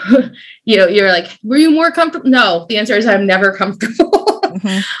 So, you're like, were you more comfortable? No, the answer is I'm never comfortable.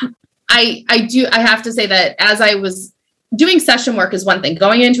 Mm-hmm. I have to say that as I was doing session work is one thing.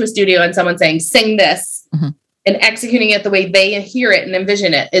 Going into a studio and someone saying, sing this, mm-hmm. and executing it the way they hear it and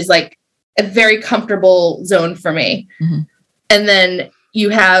envision it is like a very comfortable zone for me. Mm-hmm. And then you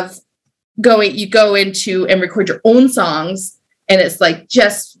go into and record your own songs, and it's like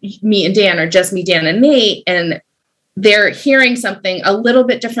just me and Dan, or just me, Dan, and Nate, and they're hearing something a little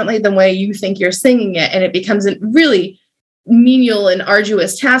bit differently than the way you think you're singing it. And it becomes a really menial and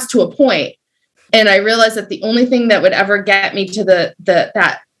arduous task to a point. And I realized that the only thing that would ever get me to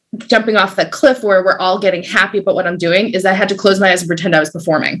that jumping off the cliff where we're all getting happy about what I'm doing is I had to close my eyes and pretend I was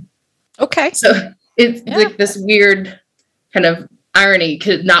performing. Okay. So it's like this weird kind of irony,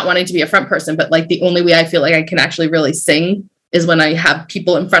 not wanting to be a front person, but the only way I feel like I can actually really sing is when I have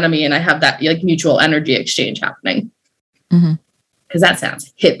people in front of me and I have that mutual energy exchange happening. Mm-hmm. Cause that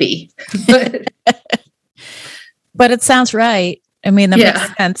sounds hippie, but it sounds right. I mean, that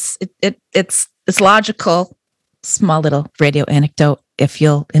makes sense. It's logical. Small little radio anecdote, if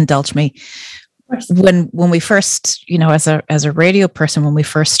you'll indulge me. When we first, as a radio person, when we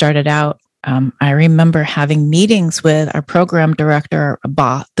first started out, I remember having meetings with our program director,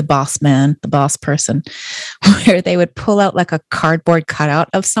 the boss person, where they would pull out a cardboard cutout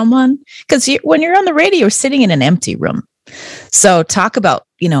of someone. Because when you're on the radio, you're sitting in an empty room. So talk about,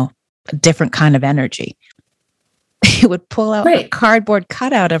 a different kind of energy. He would pull out a cardboard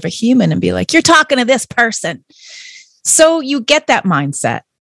cutout of a human and be like, you're talking to this person. So you get that mindset.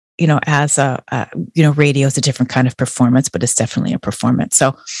 As radio is a different kind of performance, but it's definitely a performance.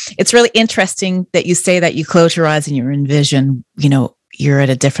 So it's really interesting that you say that you close your eyes and you envision, you're at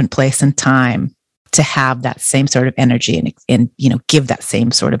a different place in time. to have that same sort of energy and give that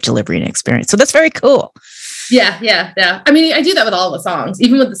same sort of delivery and experience. So that's very cool. Yeah. I mean, I do that with all the songs,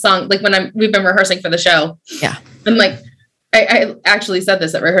 even with the song, like when we've been rehearsing for the show. Yeah. I'm like, I actually said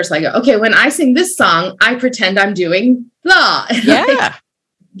this at rehearsal. I go, okay, when I sing this song, I pretend I'm doing blah. Yeah.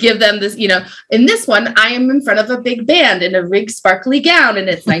 Give them this, in this one, I am in front of a big band in a rigged sparkly gown and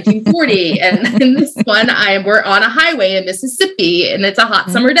it's 1940. And in this one, we're on a highway in Mississippi and it's a hot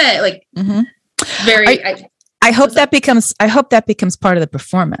summer day. Like I hope that becomes part of the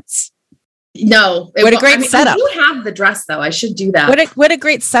performance. No. What a great setup. I do have the dress though. I should do that. What a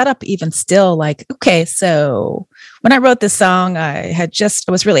great setup even still. Like, okay, so when I wrote this song, I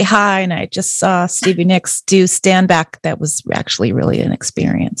was really high and I just saw Stevie Nicks do Stand Back. That was actually really an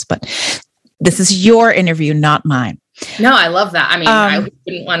experience, but this is your interview, not mine. No, I love that. I mean, I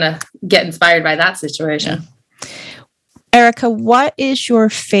wouldn't want to get inspired by that situation. Yeah. Erica, what is your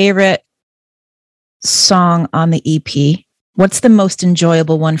favorite song on the EP? What's the most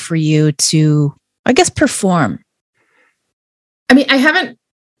enjoyable one for you to, I guess, perform? I mean, I haven't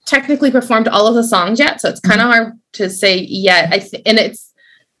technically performed all of the songs yet, so it's kind of hard to say yet. And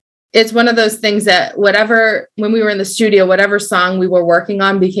it's one of those things that when we were in the studio, whatever song we were working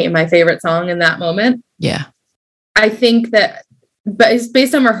on became my favorite song in that moment. Yeah. I think that, but it's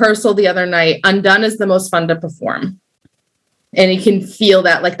based on rehearsal the other night, Undone is the most fun to perform. And you can feel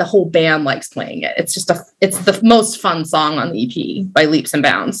that like the whole band likes playing it. It's the most fun song on the EP by leaps and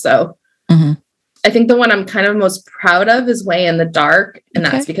bounds. So I think the one I'm kind of most proud of is Way in the Dark. And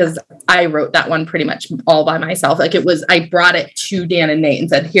that's because I wrote that one pretty much all by myself. Like I brought it to Dan and Nate and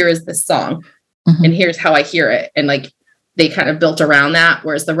said, here is this song and here's how I hear it. And like, they kind of built around that.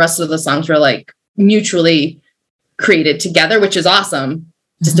 Whereas the rest of the songs were like mutually created together, which is awesome.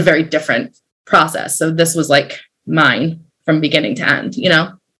 Just a very different process. So this was like mine from beginning to end,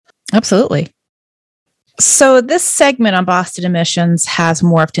 Absolutely. So this segment on Boston Emissions has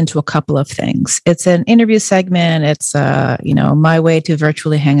morphed into a couple of things. It's an interview segment. It's, my way to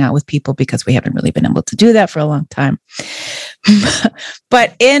virtually hang out with people because we haven't really been able to do that for a long time.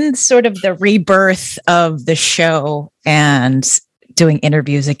 But in sort of the rebirth of the show and doing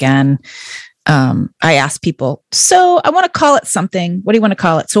interviews again, I asked people, so I want to call it something. What do you want to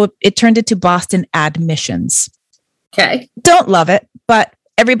call it? So it turned into Boston Admissions. Okay. Don't love it, but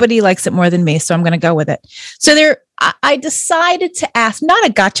everybody likes it more than me, so I'm going to go with it. So I decided to ask, not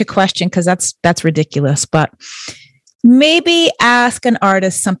a gotcha question, because that's ridiculous, but maybe ask an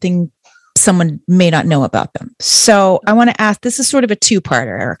artist something someone may not know about them. So I want to ask, this is sort of a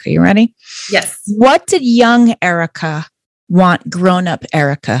two-parter, Erica. You ready? Yes. What did young Erica want grown-up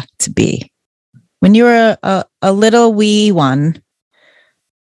Erica to be? When you were a little wee one,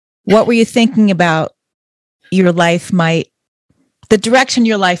 what were you thinking about the direction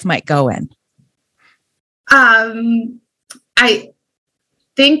your life might go in? I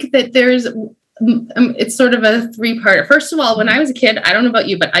think that it's sort of a three-parter. First of all, when I was a kid, I don't know about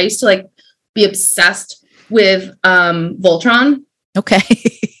you, but I used to be obsessed with Voltron. Okay.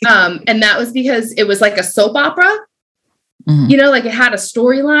 And that was because it was like a soap opera. Like it had a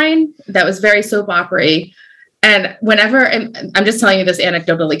storyline that was very soap opera-y. And I'm just telling you this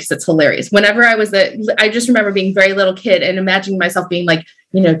anecdotally because it's hilarious. Whenever I just remember being a very little kid and imagining myself being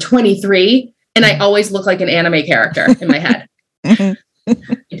 23, and I always look like an anime character in my head. I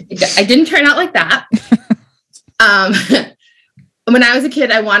didn't turn out like that. When I was a kid,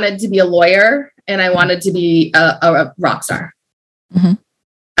 I wanted to be a lawyer and I wanted to be a rock star, and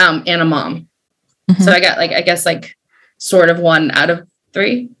a mom. So I got I guess sort of 1 out of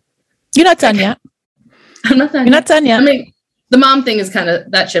 3. You're not done yet. I'm not done. You're not done yet. I mean, the mom thing is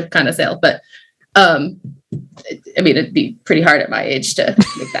that ship kind of sailed, but it'd be pretty hard at my age to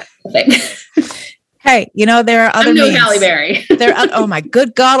make that a thing. Hey, there are other I'm no means. Halle Berry. Oh my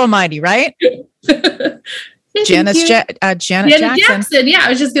good God Almighty, right? Janet Jackson. Yeah, I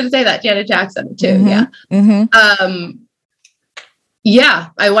was just going to say that. Janet Jackson too. Mm-hmm. Yeah.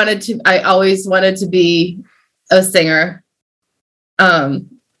 I always wanted to be a singer.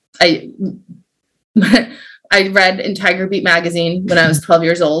 I read in Tiger Beat magazine when I was 12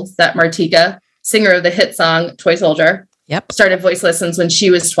 years old that Martika, singer of the hit song Toy Soldier, started voice lessons when she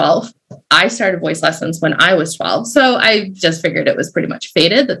was 12. I started voice lessons when I was 12. So I just figured it was pretty much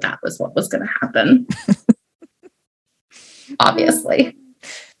fated that was what was going to happen. Obviously.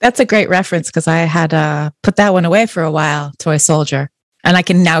 That's a great reference because I had put that one away for a while, Toy Soldier. And I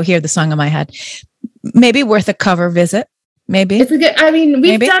can now hear the song in my head. Maybe worth a cover visit. Maybe it's a good. I mean,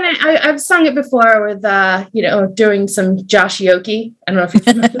 we've done it. I've sung it before with, doing some Josh Yoki. I don't know if you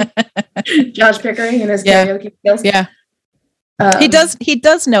remember Josh Pickering and his karaoke skills. Yeah. He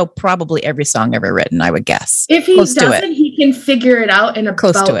does know probably every song ever written, I would guess. If he Close to doesn't, it. he can figure it out in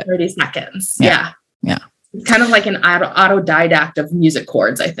Close to about it. 30 seconds. Yeah. Yeah. It's kind of like an autodidact of music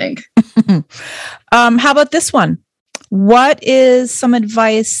chords, I think. How about this one? What is some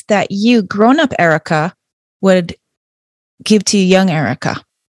advice that you, grown-up Erica, would give to young Erica?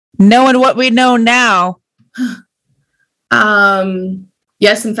 Knowing what we know now.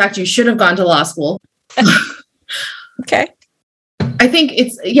 Yes, in fact, you should have gone to law school. Okay. I think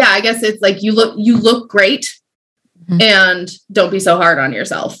I guess it's like you look great, and don't be so hard on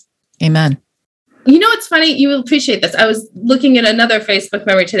yourself. Amen. You know, it's funny. You will appreciate this. I was looking at another Facebook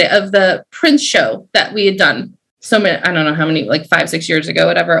memory today of the Prince show that we had done. So many, I don't know how many, like 5-6 years ago,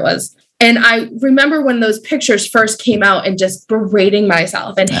 whatever it was. And I remember when those pictures first came out and just berating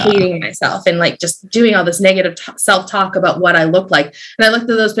myself and hating myself and like just doing all this negative self-talk about what I looked like. And I looked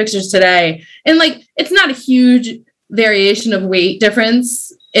at those pictures today and like, it's not a huge variation of weight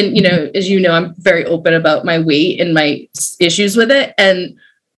difference. And, you know, as you know, I'm very open about my weight and my issues with it.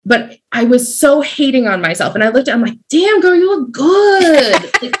 But I was so hating on myself. And I looked at it, I'm like, damn, girl, you look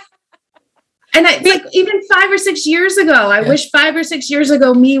good. And I like even 5 or 6 years ago, I wish 5 or 6 years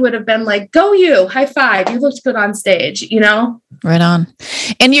ago, me would have been like, go you, high five. You looked good on stage, you know? Right on.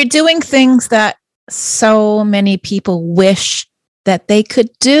 And you're doing things that so many people wish that they could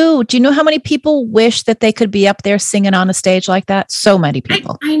do. Do you know how many people wish that they could be up there singing on a stage like that? So many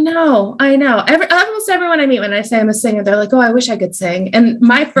people. I know. Almost everyone I meet when I say I'm a singer, they're like, oh, I wish I could sing. And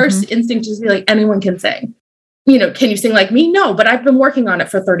my first instinct is to be like, anyone can sing. You know, can you sing like me? No, but I've been working on it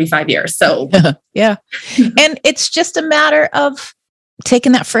for 35 years. So yeah. And it's just a matter of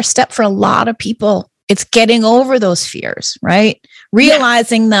taking that first step for a lot of people. It's getting over those fears, right?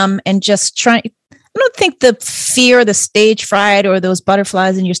 Realizing them and just trying. I don't think the fear, the stage fright, or those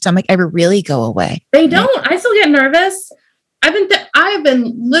butterflies in your stomach ever really go away. They don't. I still get nervous. I've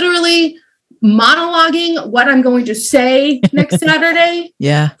been literally monologuing what I'm going to say next Saturday.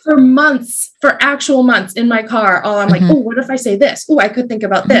 For months, for actual months in my car. I'm like, oh, what if I say this? Oh, I could think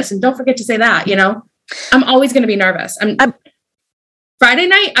about this. And don't forget to say that, you know, I'm always going to be nervous. Friday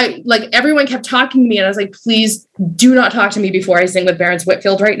night, everyone kept talking to me and I was like, please do not talk to me before I sing with Barron's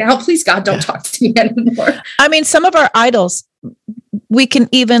Whitfield right now. Please, God, don't talk to me anymore. I mean, some of our idols, we can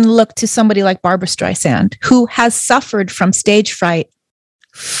even look to somebody like Barbara Streisand, who has suffered from stage fright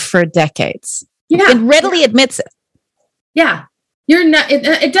for decades. Yeah. And readily admits it. Yeah. You're not,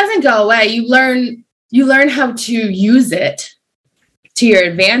 it doesn't go away. You learn how to use it to your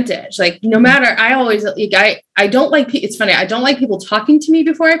advantage. Like no matter, I always, like, I don't like, it's funny. I don't like people talking to me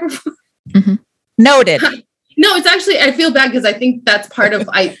before I perform. Noted. No, it's actually, I feel bad because I think that's part of,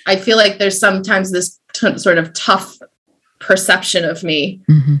 I feel like there's sometimes this sort of tough perception of me.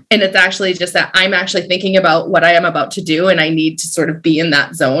 And it's actually just that I'm actually thinking about what I am about to do. And I need to sort of be in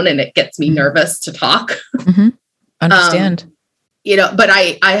that zone and it gets me nervous to talk. Understand. You know, but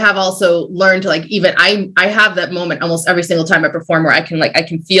I have also learned to like, even I have that moment almost every single time I perform where I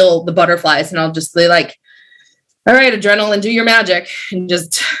can feel the butterflies and I'll just be like, all right, adrenaline, do your magic and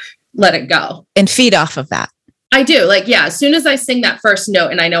just let it go. And feed off of that. I do. Like, yeah, as soon as I sing that first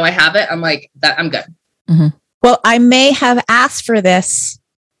note and I know I have it, I'm like, that I'm good. Well, I may have asked for this.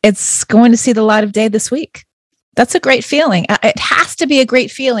 It's going to see the light of day this week. That's a great feeling. It has to be a great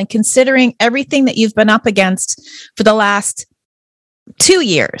feeling considering everything that you've been up against for the last 2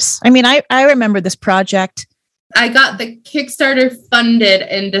 years. I mean, I remember this project. I got the Kickstarter funded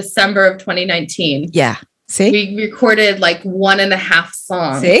in December of 2019. Yeah. See? We recorded like 1.5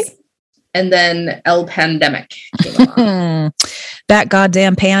 songs. See? And then El Pandemic came along. That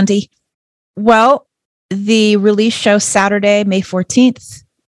goddamn pandy. Well, the release show Saturday, May 14th,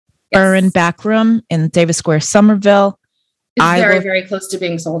 Burren Backroom in Davis Square, Somerville. It's very close to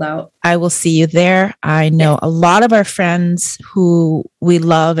being sold out. I will see you there. I know a lot of our friends who we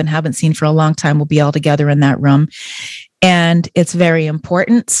love and haven't seen for a long time will be all together in that room. And it's very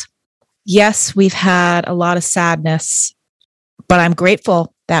important. Yes, we've had a lot of sadness, but I'm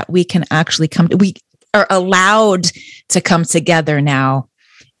grateful that we can actually we are allowed to come together now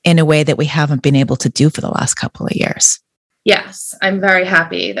in a way that we haven't been able to do for the last couple of years. Yes, I'm very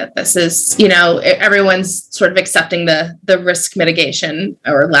happy that this is, you know, everyone's sort of accepting the risk mitigation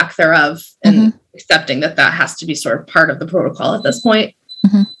or lack thereof and accepting that has to be sort of part of the protocol at this point.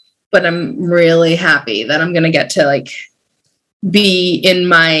 But I'm really happy that I'm going to get to like be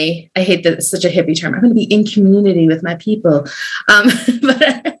in I hate that it's such a hippie term. I'm going to be in community with my people.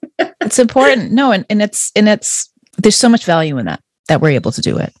 But it's important. No, and it's there's so much value in that we're able to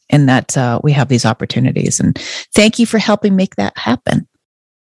do it and that we have these opportunities. And thank you for helping make that happen.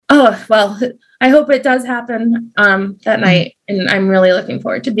 Oh, well, I hope it does happen that night. And I'm really looking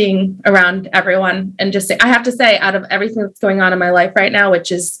forward to being around everyone. And just say, I have to say, out of everything that's going on in my life right now,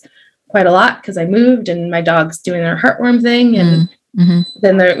 which is quite a lot because I moved and my dog's doing their heartworm thing. And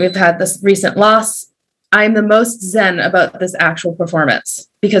then we've had this recent loss. I'm the most zen about this actual performance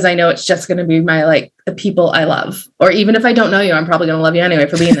because I know it's just going to be my, like, the people I love. Or even if I don't know you, I'm probably going to love you anyway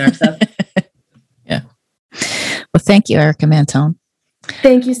for being there. So. Yeah. Well, thank you, Erica Mantone.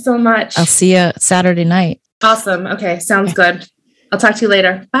 Thank you so much. I'll see you Saturday night. Awesome. Okay. Sounds good. I'll talk to you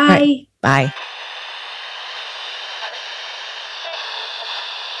later. Bye. Right. Bye.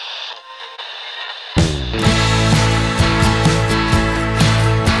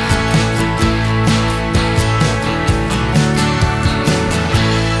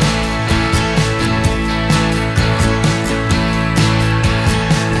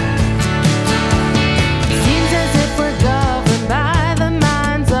 Seems as if we're governed by the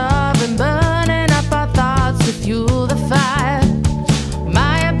minds of and burning up our thoughts to fuel the fire.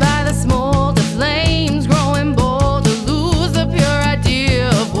 Mired by the smoke, the flames growing bold to lose the pure idea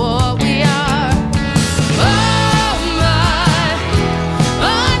of what we are. Oh my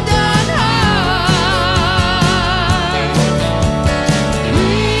undone heart,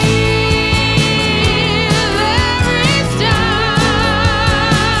 with every star.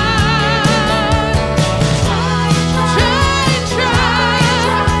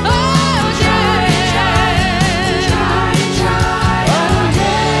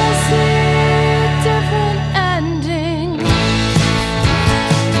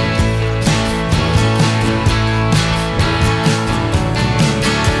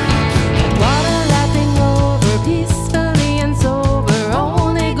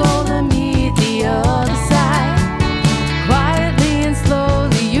 Quietly and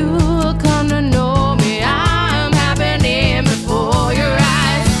slowly, you will come to know me. I'm happening before your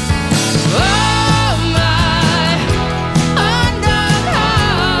eyes. Oh my undone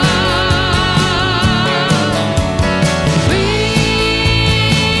heart, breathe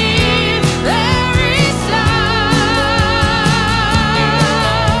every sigh.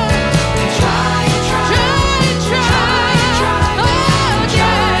 Try,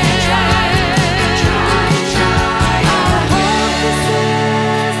 I hope this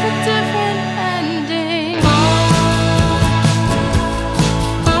is a different ending.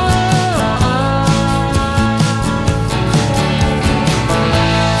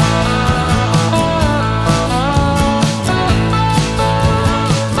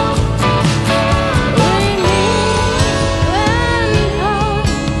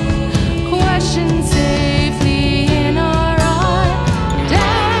 Question safely in our heart,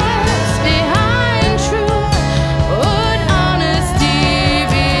 depths behind truth. Would honesty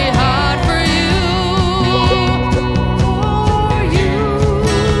be hard for you? For you,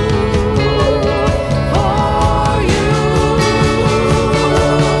 for you, for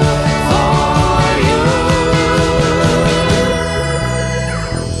you.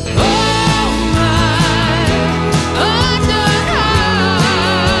 Oh my undone heart,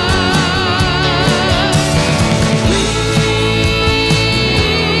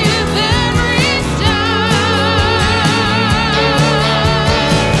 with every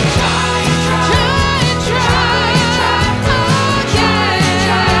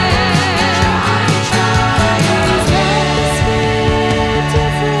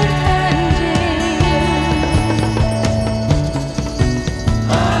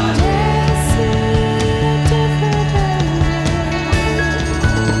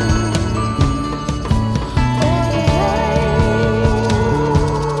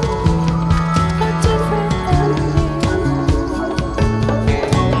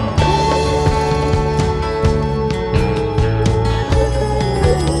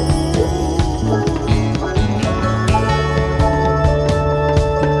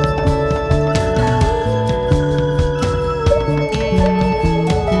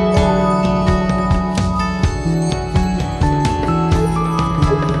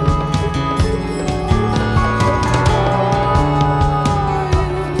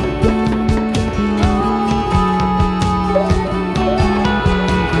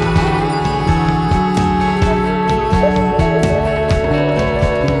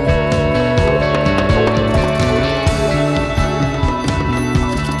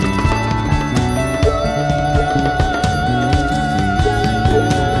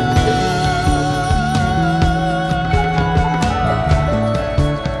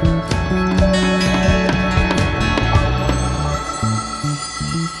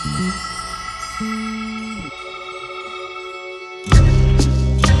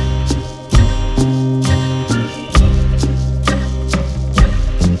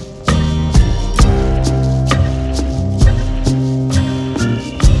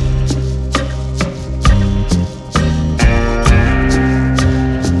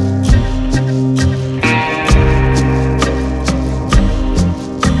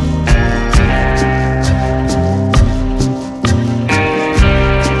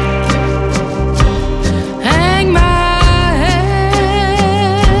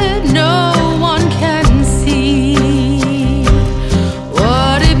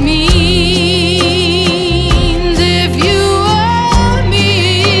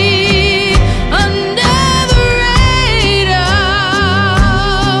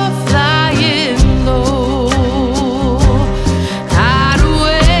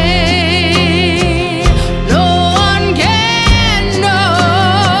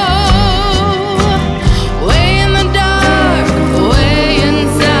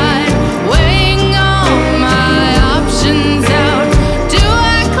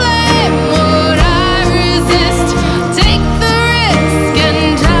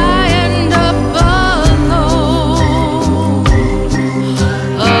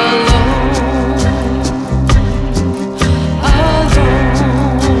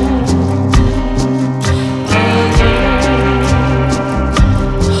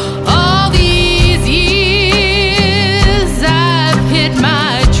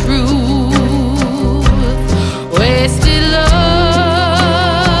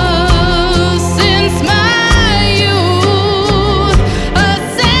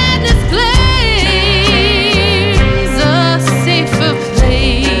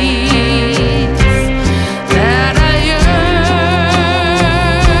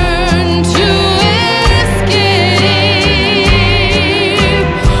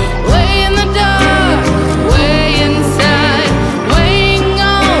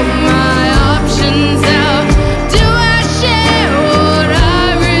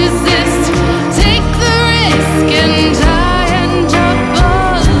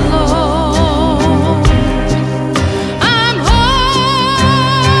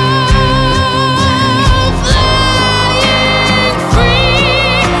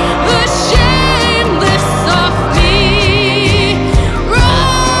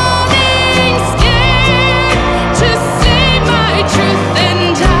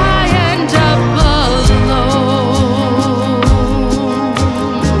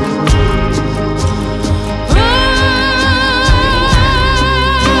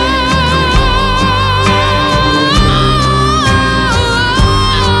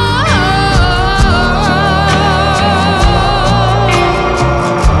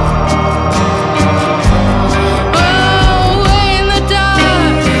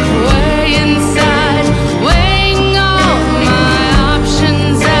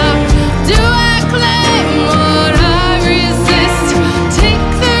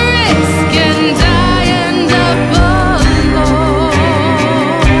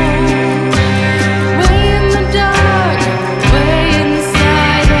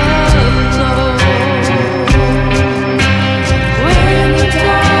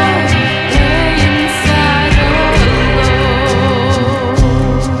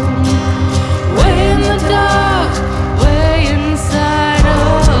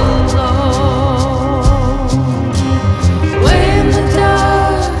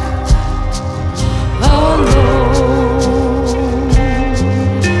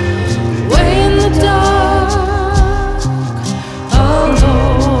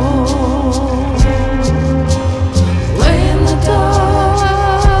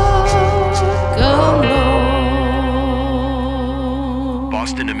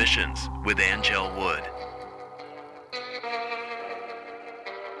Emissions with Anngelle Wood.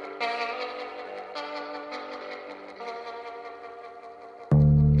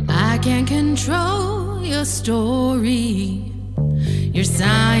 I can't control your story. Your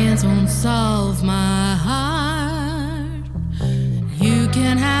science won't solve my heart. You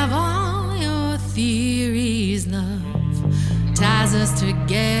can have all your theories, love ties us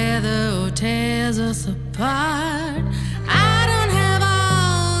together or tears us apart. I don't have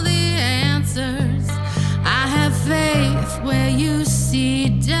all the answers. I have faith where you see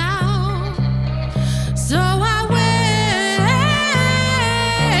doubt. So I wait.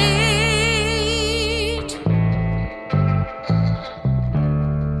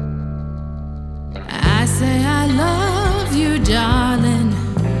 I say I love you, darling.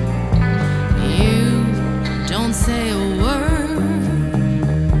 You don't say a word.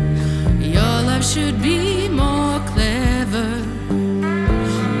 Your love should be more clever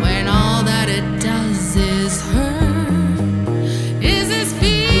when all that it does is hurt. Is this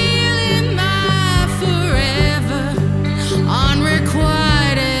feeling my forever?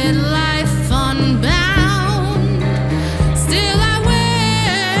 Unrequited life unbound. Still I wait.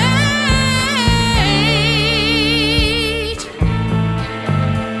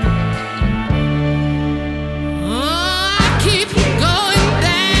 Oh, I keep going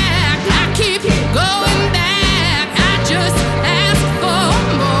back. I keep going back. I just ask for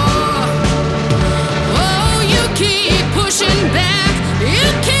more. Oh, you keep pushing back. You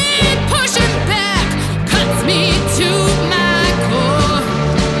keep pushing back. Cuts me to my core.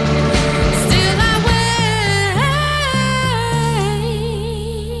 Still I wait.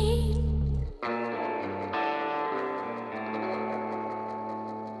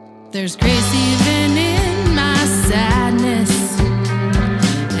 There's grace even in my sadness,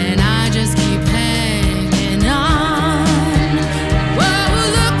 and I just keep hanging on. Whoa,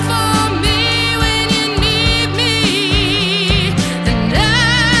 look for me when you need me, and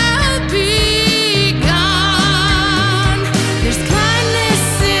I'll be gone. There's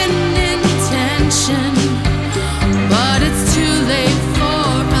kindness in intention, but it's too late for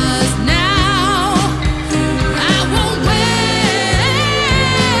us now. I won't wait.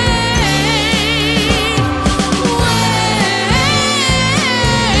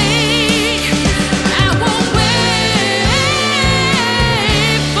 I won't wait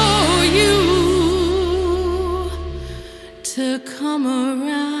for you to come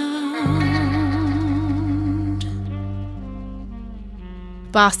around.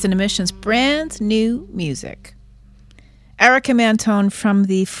 Boston Emissions, brand new music. Erica Mantone from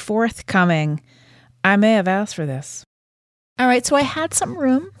the forthcoming I May Have Asked for This. All right, so I had some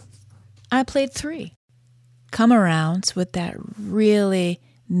room. I played 3 come arounds with that really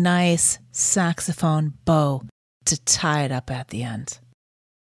nice saxophone bow to tie it up at the end.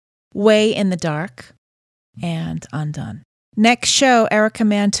 Way in the Dark and Undone. Next show, Erica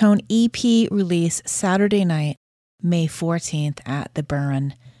Mantone EP release Saturday night, May 14th at the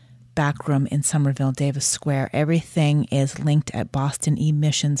Burren Backroom in Somerville, Davis Square. Everything is linked at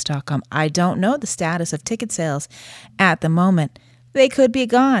bostonemissions.com. I don't know the status of ticket sales at the moment. They could be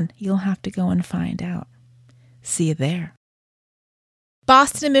gone. You'll have to go and find out. See you there.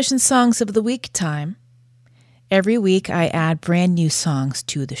 Boston Emissions Songs of the Week time. Every week I add brand new songs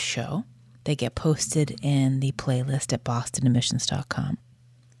to the show. They get posted in the playlist at bostonemissions.com.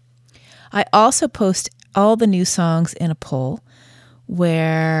 I also post all the new songs in a poll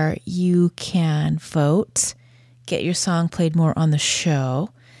where you can vote, get your song played more on the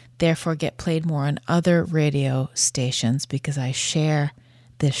show, therefore get played more on other radio stations because I share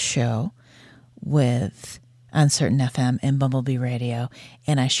this show with Uncertain FM and Bumblebee Radio,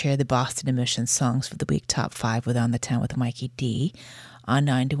 and I share the Boston Emissions Songs for the Week Top 5 with On the 10 with Mikey D on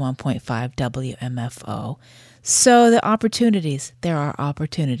 91.5 WMFO. So there are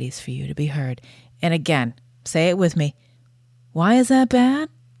opportunities for you to be heard. And again, say it with me. Why is that bad?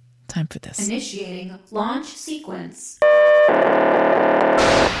 Time for this. Initiating launch sequence.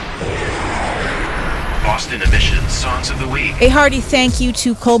 Boston Emissions Songs of the Week. A hearty thank you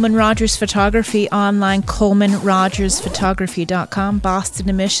to Coleman Rogers Photography online, ColemanRogersPhotography.com. Boston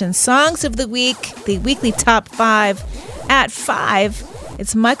Emissions Songs of the Week, the weekly top 5 at 5.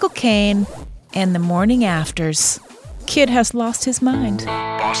 It's Michael Caine and the Morning Afters. Kid has lost his mind.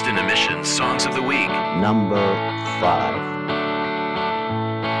 Boston Emissions Songs of the Week. Number 5.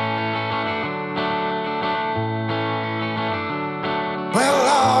 Well,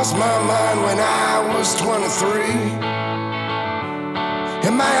 I lost my mind when I was 23,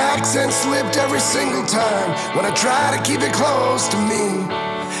 and my accent slipped every single time when I try to keep it close to me.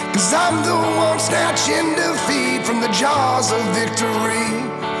 'Cause I'm the one snatching defeat from the jaws of victory.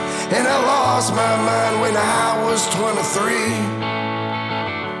 And I lost my mind when I was 23.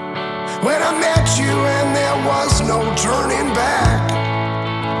 When I met you and there was no turning back.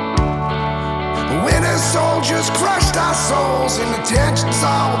 Winter soldiers crushed our souls and the tensions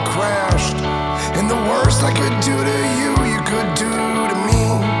all crashed. And the worst I could do to you, you could do to me.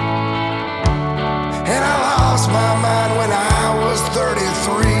 And I lost my mind when I was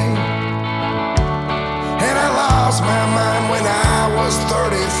 33. And I lost my mind when I was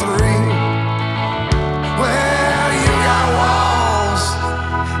 33. Well, you got walls,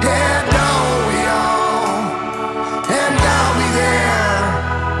 and don't we all? And I'll be there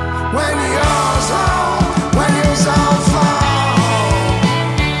when yours all fall.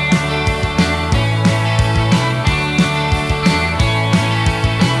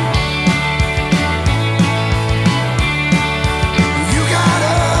 You got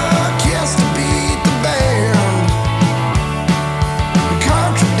a kiss to beat the band.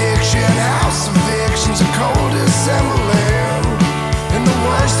 Contradiction, house evictions, a cold December land. And the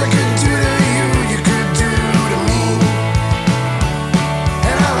worst I could do to you, you could do to me.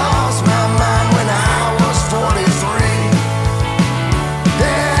 And I lost my mind when I was 43.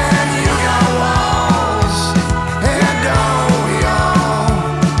 Then you got walls, and don't we all?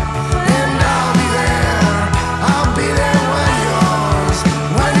 And I'll be there when yours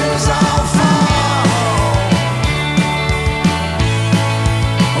all fall.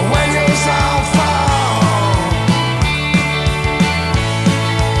 When yours all fall.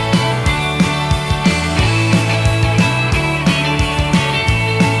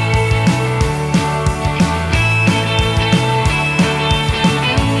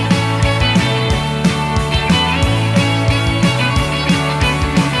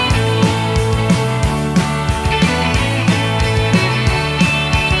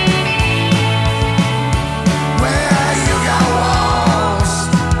 Well, you got walls,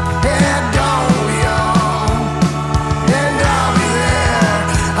 and don't we all? And I'll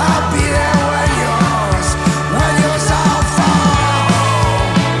be there when yours all fall.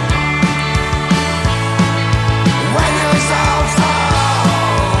 When yours all fall.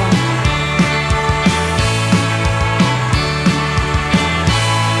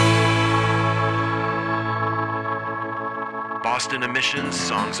 Boston Emissions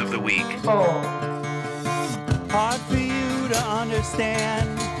Songs of the Week. Hard for you to understand.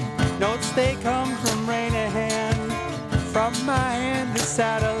 Notes they come from rain to hand. From my hand to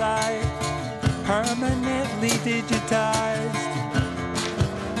satellite. Permanently digitized.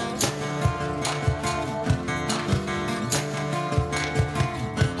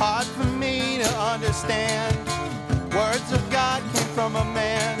 Hard for me to understand. Words of God came from a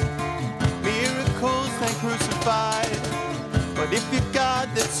man. Miracles then crucified. But if you're God,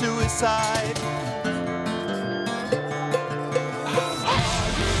 that's suicide.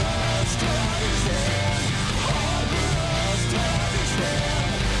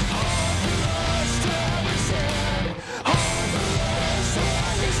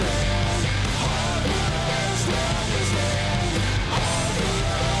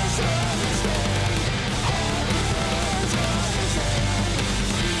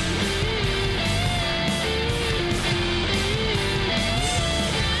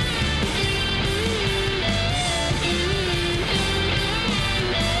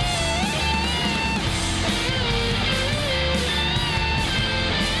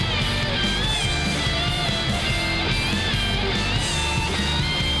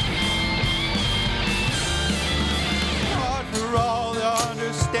 Hard for all to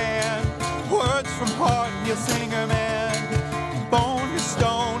understand. Words from heart, you'll singer man. Bone to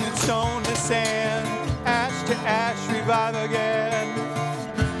stone and stone to sand. Ash to ash, revive again.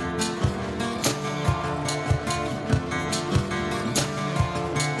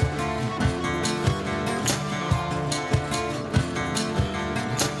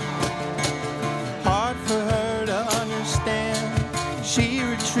 Hard for her to understand. She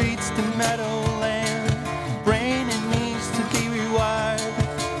retreats to meadowland. Brain it needs to be rewired.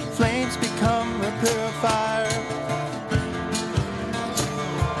 Flames become a purifier.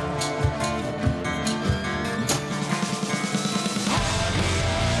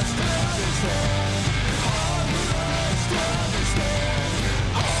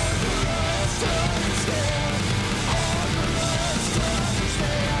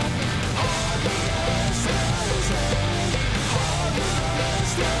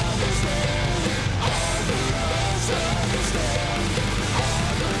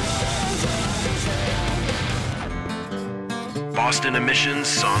 Boston Emissions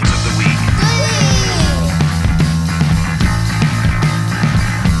Songs of the Week.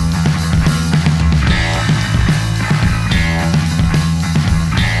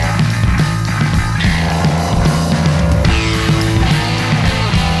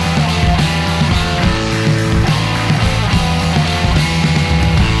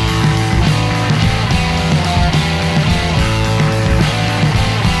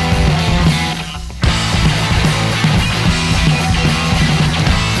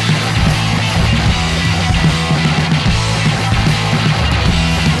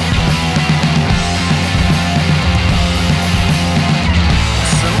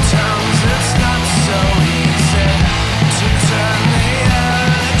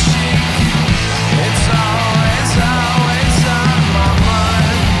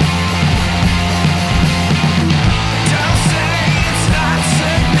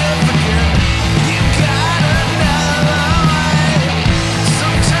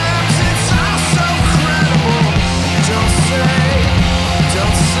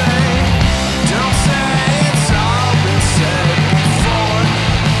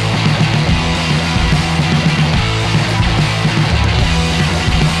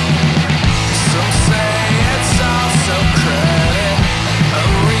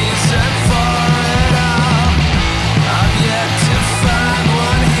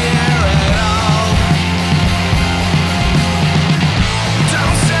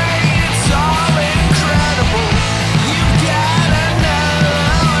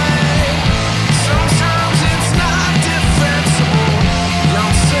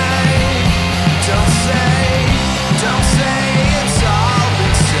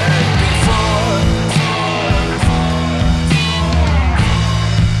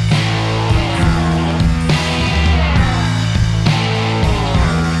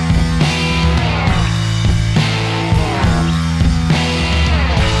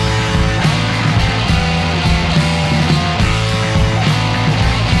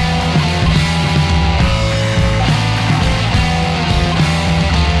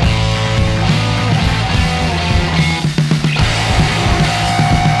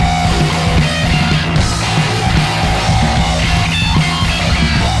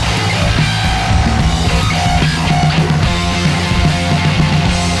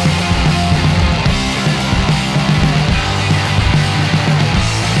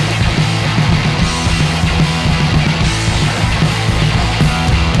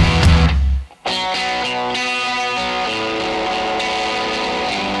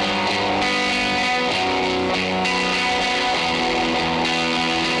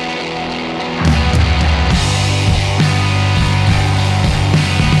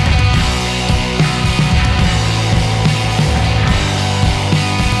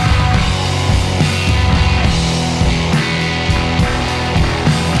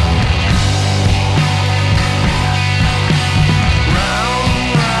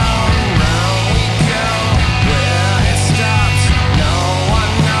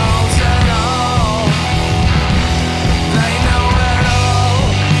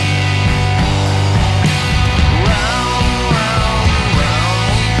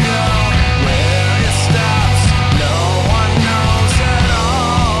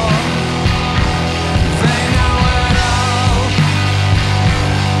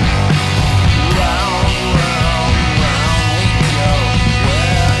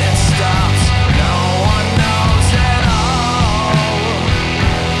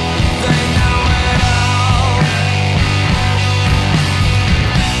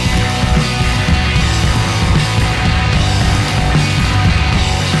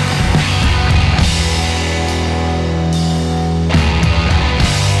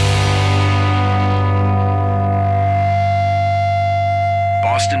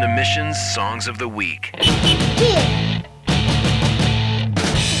 Emissions Songs of the Week. It's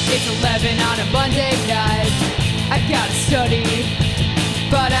 11 on a Monday night. I gotta study,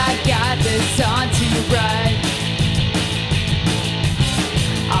 but I got this on to write.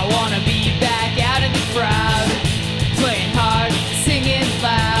 I wanna be back out in the crowd, playing hard, singing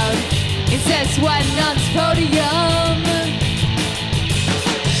loud, instead of sweating on this podium.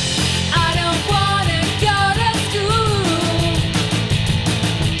 I don't wanna go to school.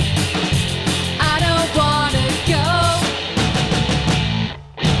 I don't wanna go.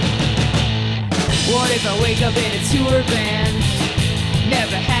 What if I wake up in a tour van?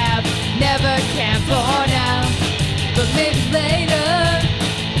 Never have, never can for now, but maybe later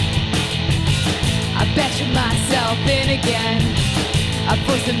I betcha myself in again. I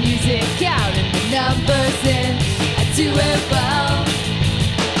put the music out and the numbers in. I do it well.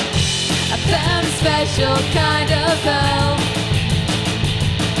 I found a special kind of hell.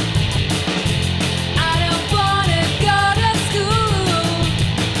 I don't wanna go to school.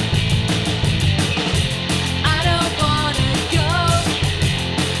 I don't wanna go.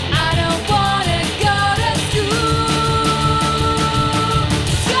 I don't wanna go to school.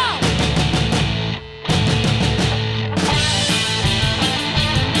 Go!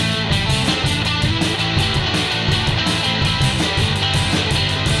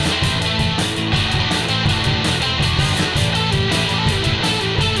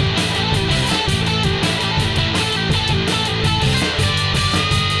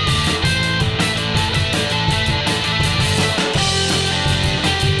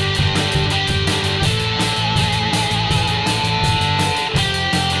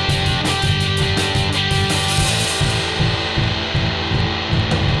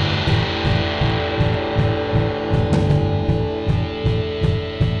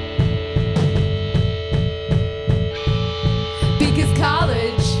 Because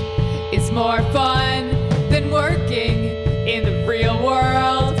college is more fun than working in the real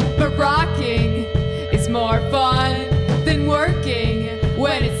world. But rocking is more fun than working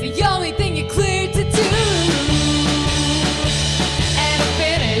when it's the only thing you're cleared to do. And I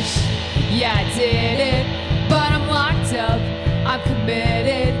finished, yeah I did it, but I'm locked up, I'm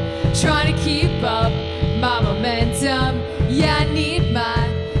committed, trying to keep up my momentum. Yeah, I need my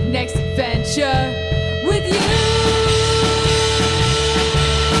next adventure with you.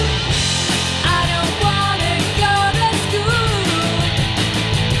 I don't wanna go to school.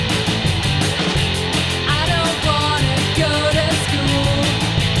 I don't wanna go to school.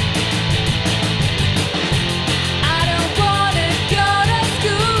 I don't wanna go to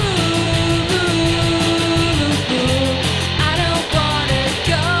school. I don't wanna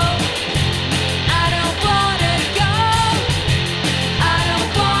go. I don't wanna go. I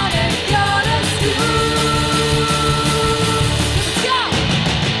don't wanna go to school. Let's go!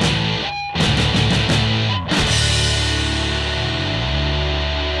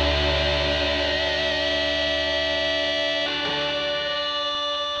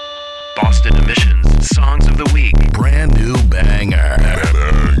 Boston Emissions Songs of the Week. Brand new banger.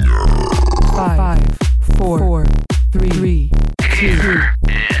 5, 4, 3, 2,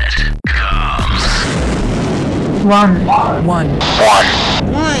 It comes. 1.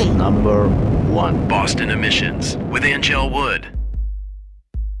 Number 1. Boston Emissions with Anngelle Wood.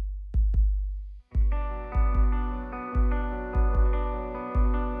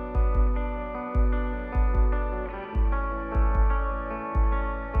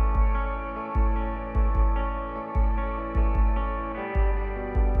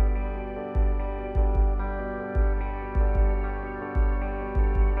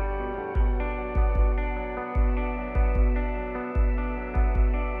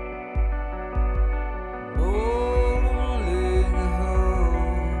 Rolling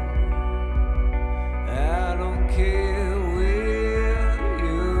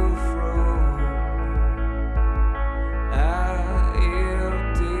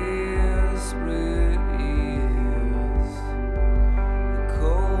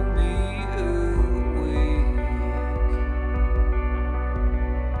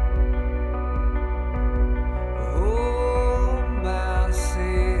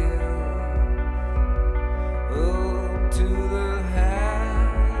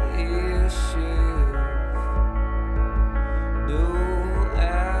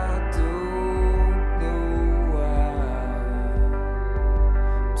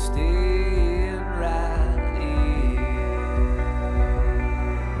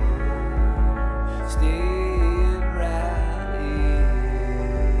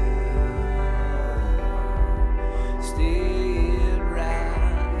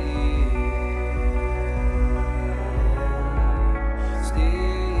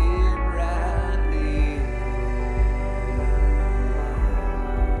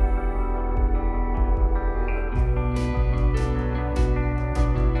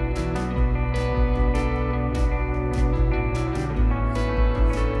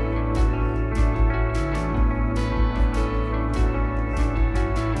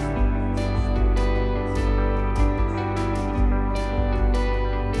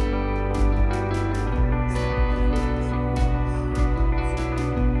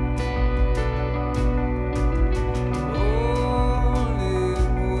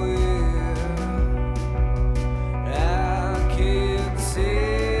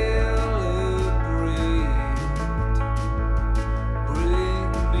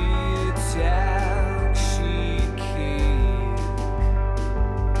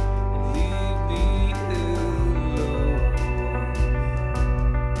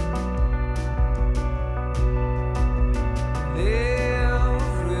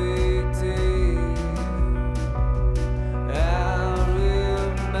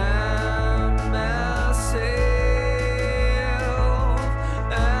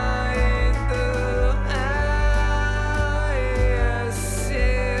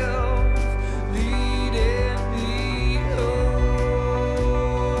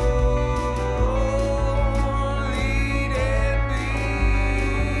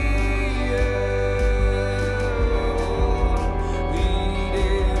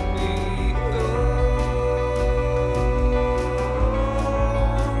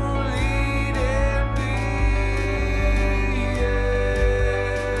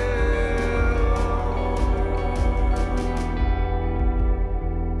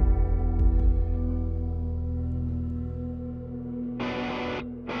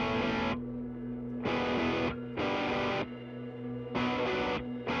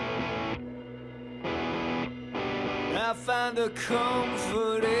I find a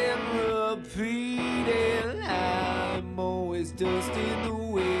comfort in repeating. I'm always dust in the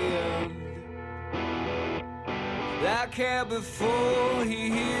wind. Like how before he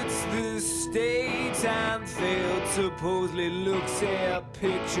hits the stage, Anngelle supposedly looks at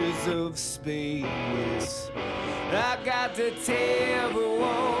pictures of space. I got to tell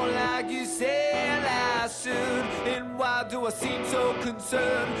everyone like you said I should. And why do I seem so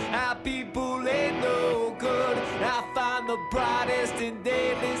concerned? How people ain't no good. I find the brightest and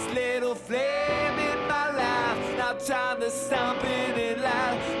deadliest little flame in my life. Now trying to stomp it in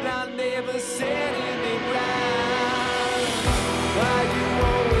life. I never said anything right. Why you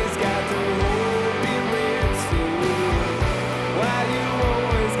always got to hold me ransom? Why you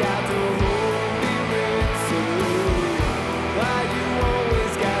always got to hold me ransom? Why you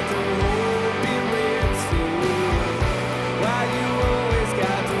always got to hold me ransom? Why you always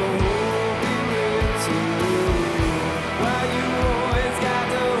got to hold me ransom? Why you always got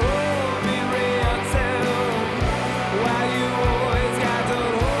to hold me ransom? Why you always got to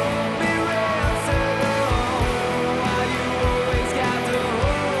hold me ransom? Why you always got to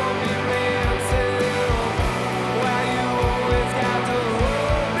hold me ransom? Why you always got to hold me ransom? Why you always got to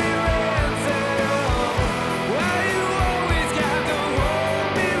hold me ransom? Why you always got to hold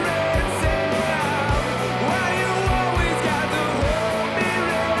me ransom? Why you always got to hold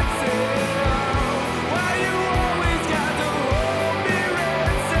me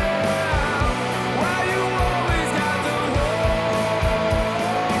ransom? Why you always got to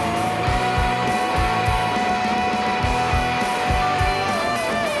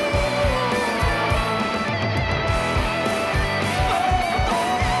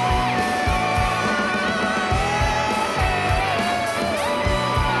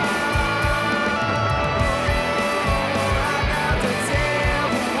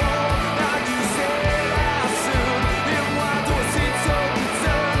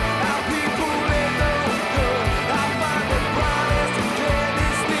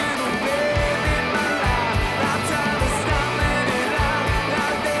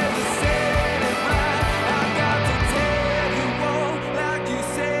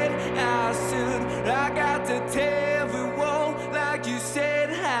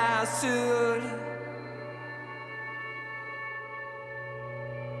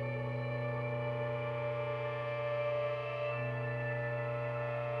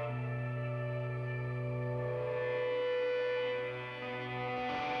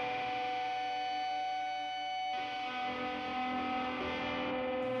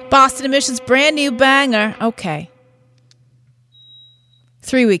Boston Emissions brand new banger. Okay.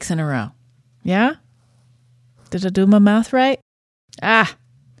 3 weeks in a row. Yeah? Did I do my math right?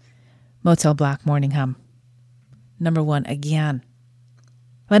 Motel Black Morning Hum. Number 1 again.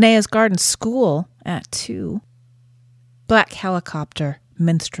 Linnea's Garden School at 2. Black Helicopter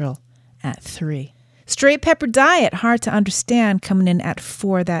Minstrel at 3. Straight Pepper Diet, Hard to Understand, coming in at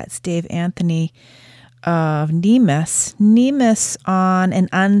 4. That's Dave Anthony of Nemus. Nemus on an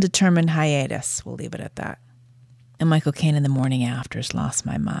undetermined hiatus. We'll leave it at that. And Michael Caine in the Morning Afters, Lost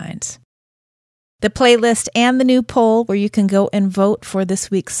My Mind. The playlist and the new poll where you can go and vote for this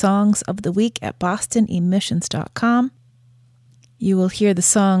week's Songs of the Week at bostonemissions.com. You will hear the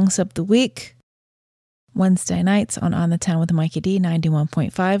Songs of the Week Wednesday nights on the Town with Mikey D,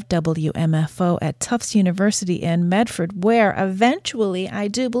 91.5 WMFO at Tufts University in Medford, where eventually I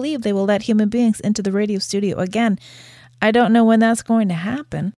do believe they will let human beings into the radio studio again. I don't know when that's going to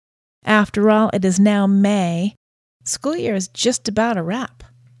happen. After all, it is now May. School year is just about a wrap.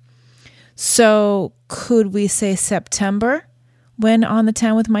 So could we say September, when On the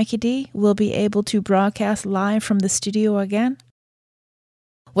Town with Mikey D will be able to broadcast live from the studio again?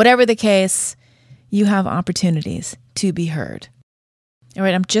 Whatever the case, you have opportunities to be heard. All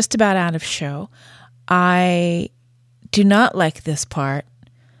right, I'm just about out of show. I do not like this part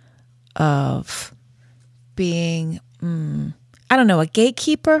of being, I don't know, a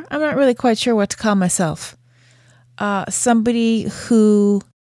gatekeeper. I'm not really quite sure what to call myself. Somebody who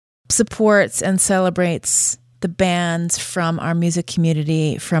supports and celebrates the bands from our music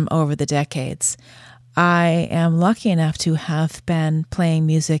community from over the decades. I am lucky enough to have been playing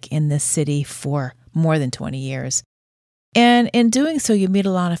music in this city for more than 20 years. And in doing so, you meet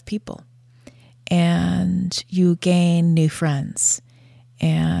a lot of people and you gain new friends.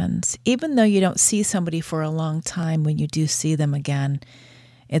 And even though you don't see somebody for a long time, when you do see them again,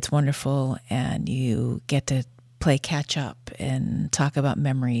 it's wonderful and you get to play catch up and talk about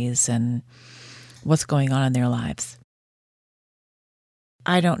memories and what's going on in their lives.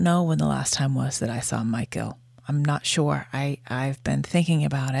 I don't know when the last time was that I saw Michael. I'm not sure. I've been thinking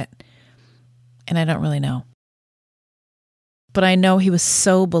about it, and I don't really know. But I know he was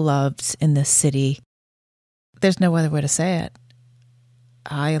so beloved in this city. There's no other way to say it.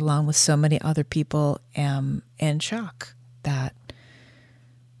 I, along with so many other people, am in shock that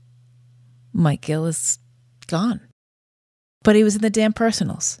Mike Gill is gone. But he was in the damn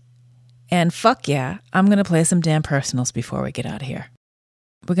personals. And fuck yeah, I'm going to play some damn personals before we get out of here.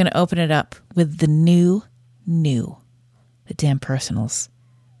 We're going to open it up with the new, the damn personals.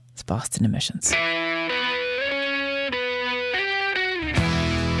 It's Boston Emissions.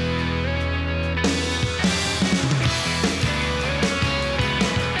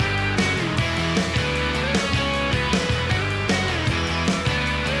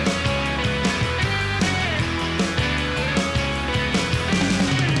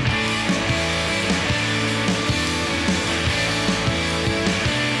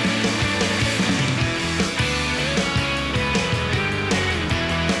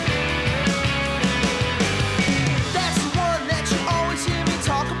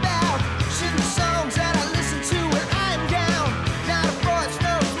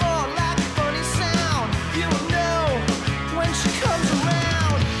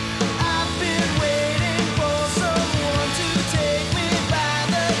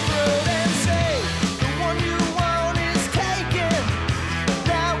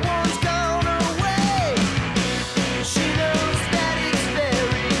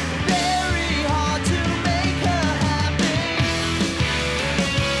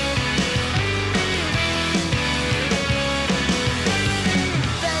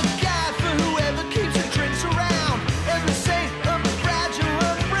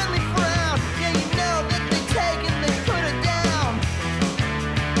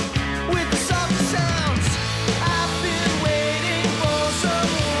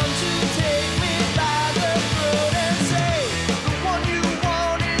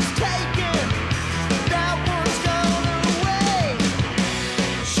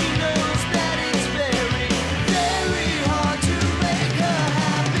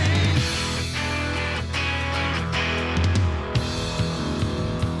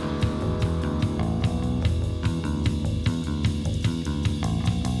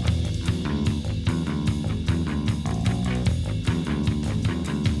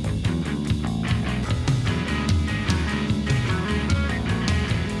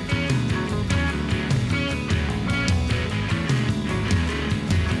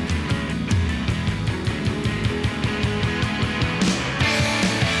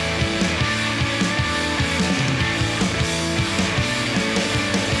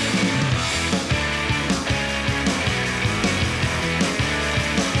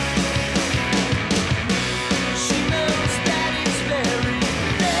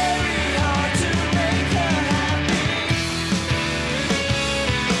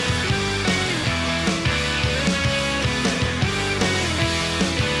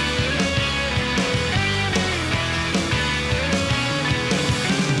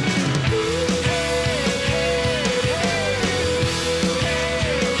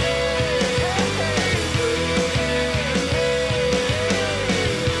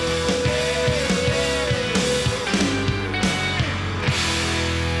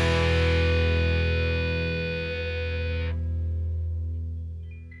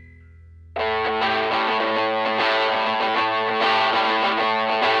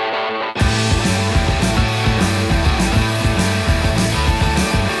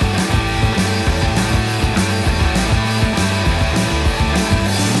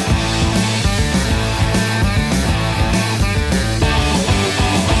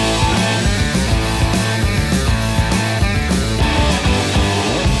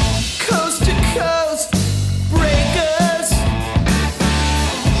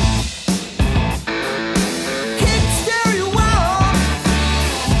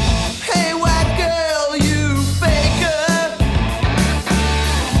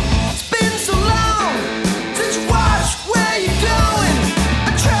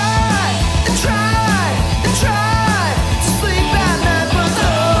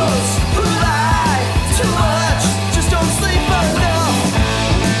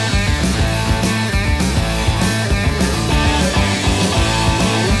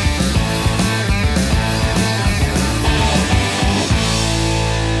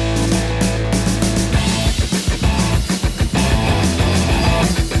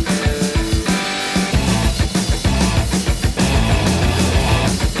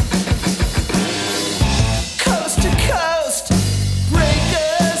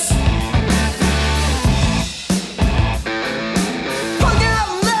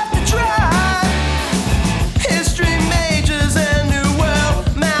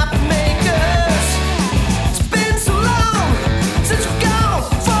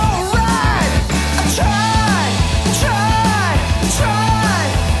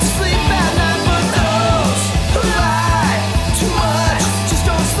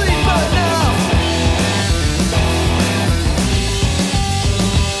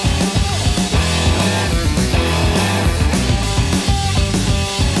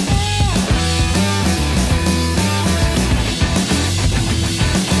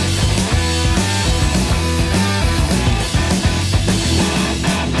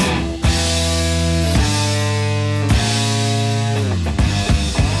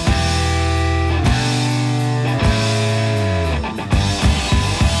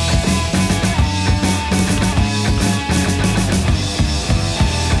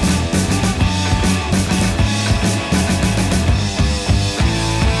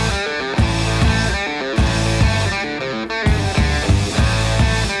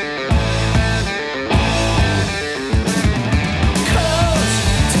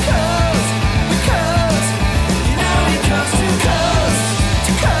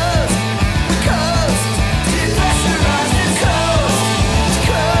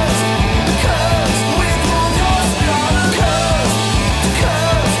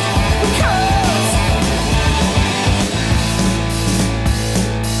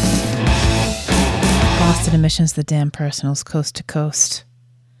 Emissions, the Damn Personals, Coast to Coast.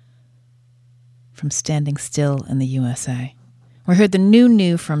 From Standing Still in the USA. We heard the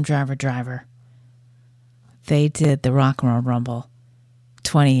new from Driver Driver. They did the Rock and Roll Rumble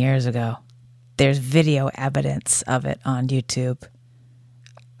 20 years ago. There's video evidence of it on YouTube.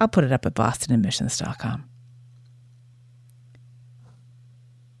 I'll put it up at bostonemissions.com.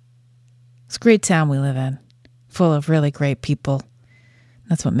 It's a great town we live in, full of really great people.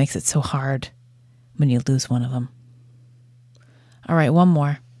 That's what makes it so hard when you lose one of them. All right, one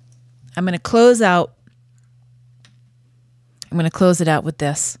more. I'm going to close out. I'm going to close it out with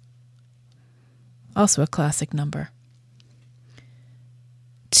this. Also a classic number.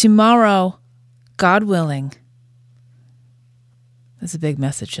 Tomorrow, God willing, there's a big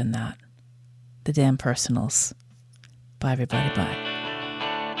message in that. The Damn Personals. Bye, everybody. Bye.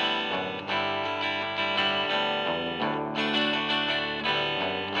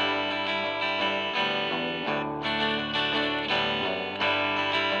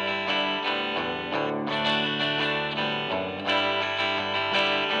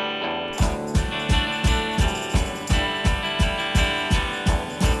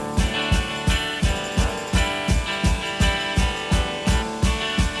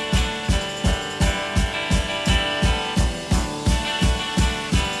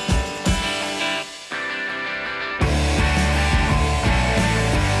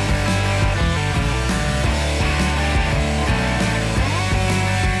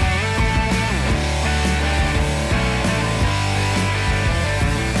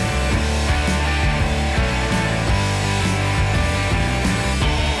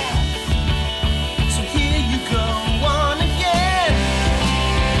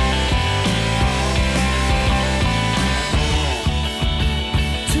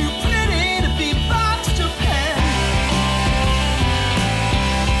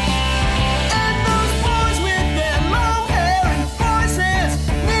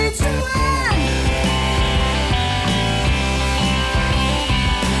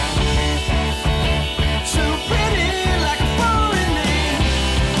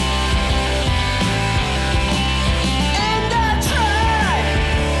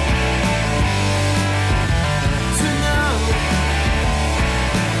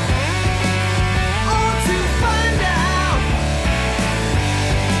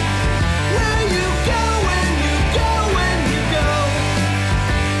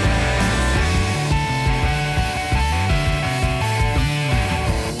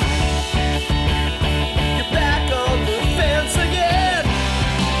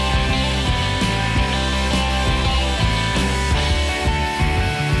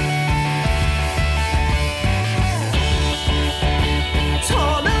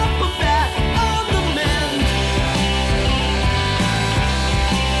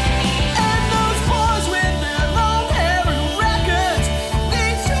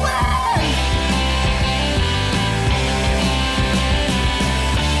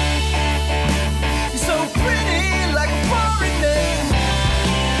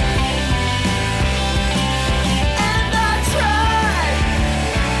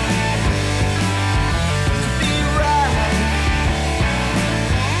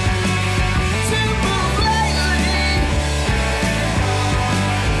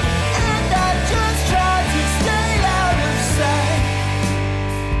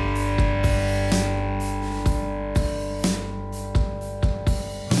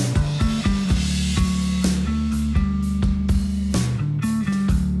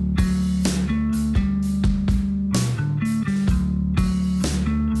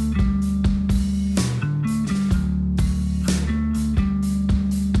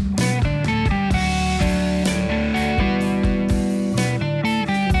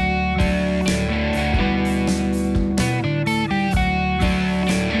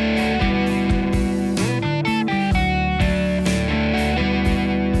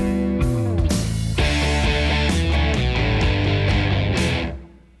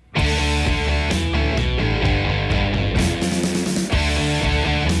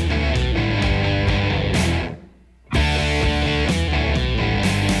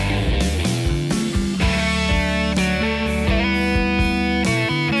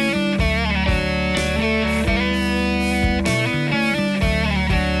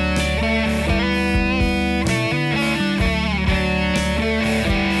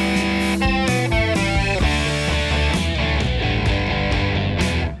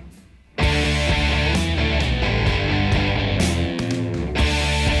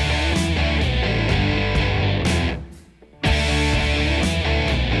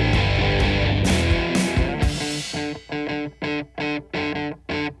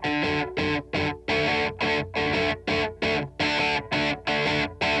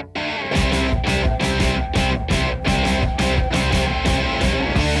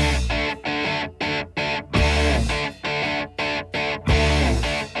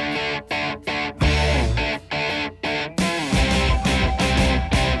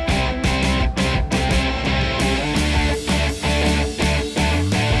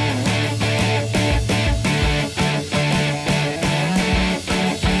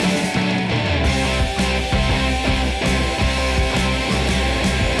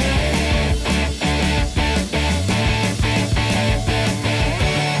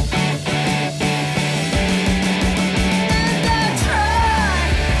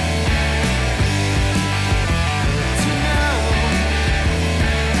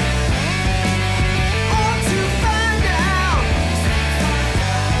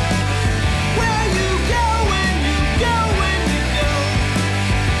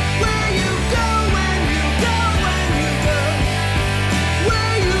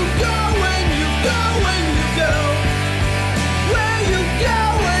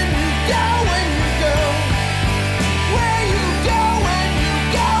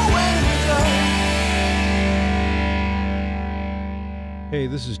 Hey,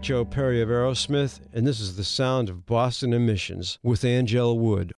 this is Joe Perry of Aerosmith, and this is the sound of Boston Emissions with Anngelle Wood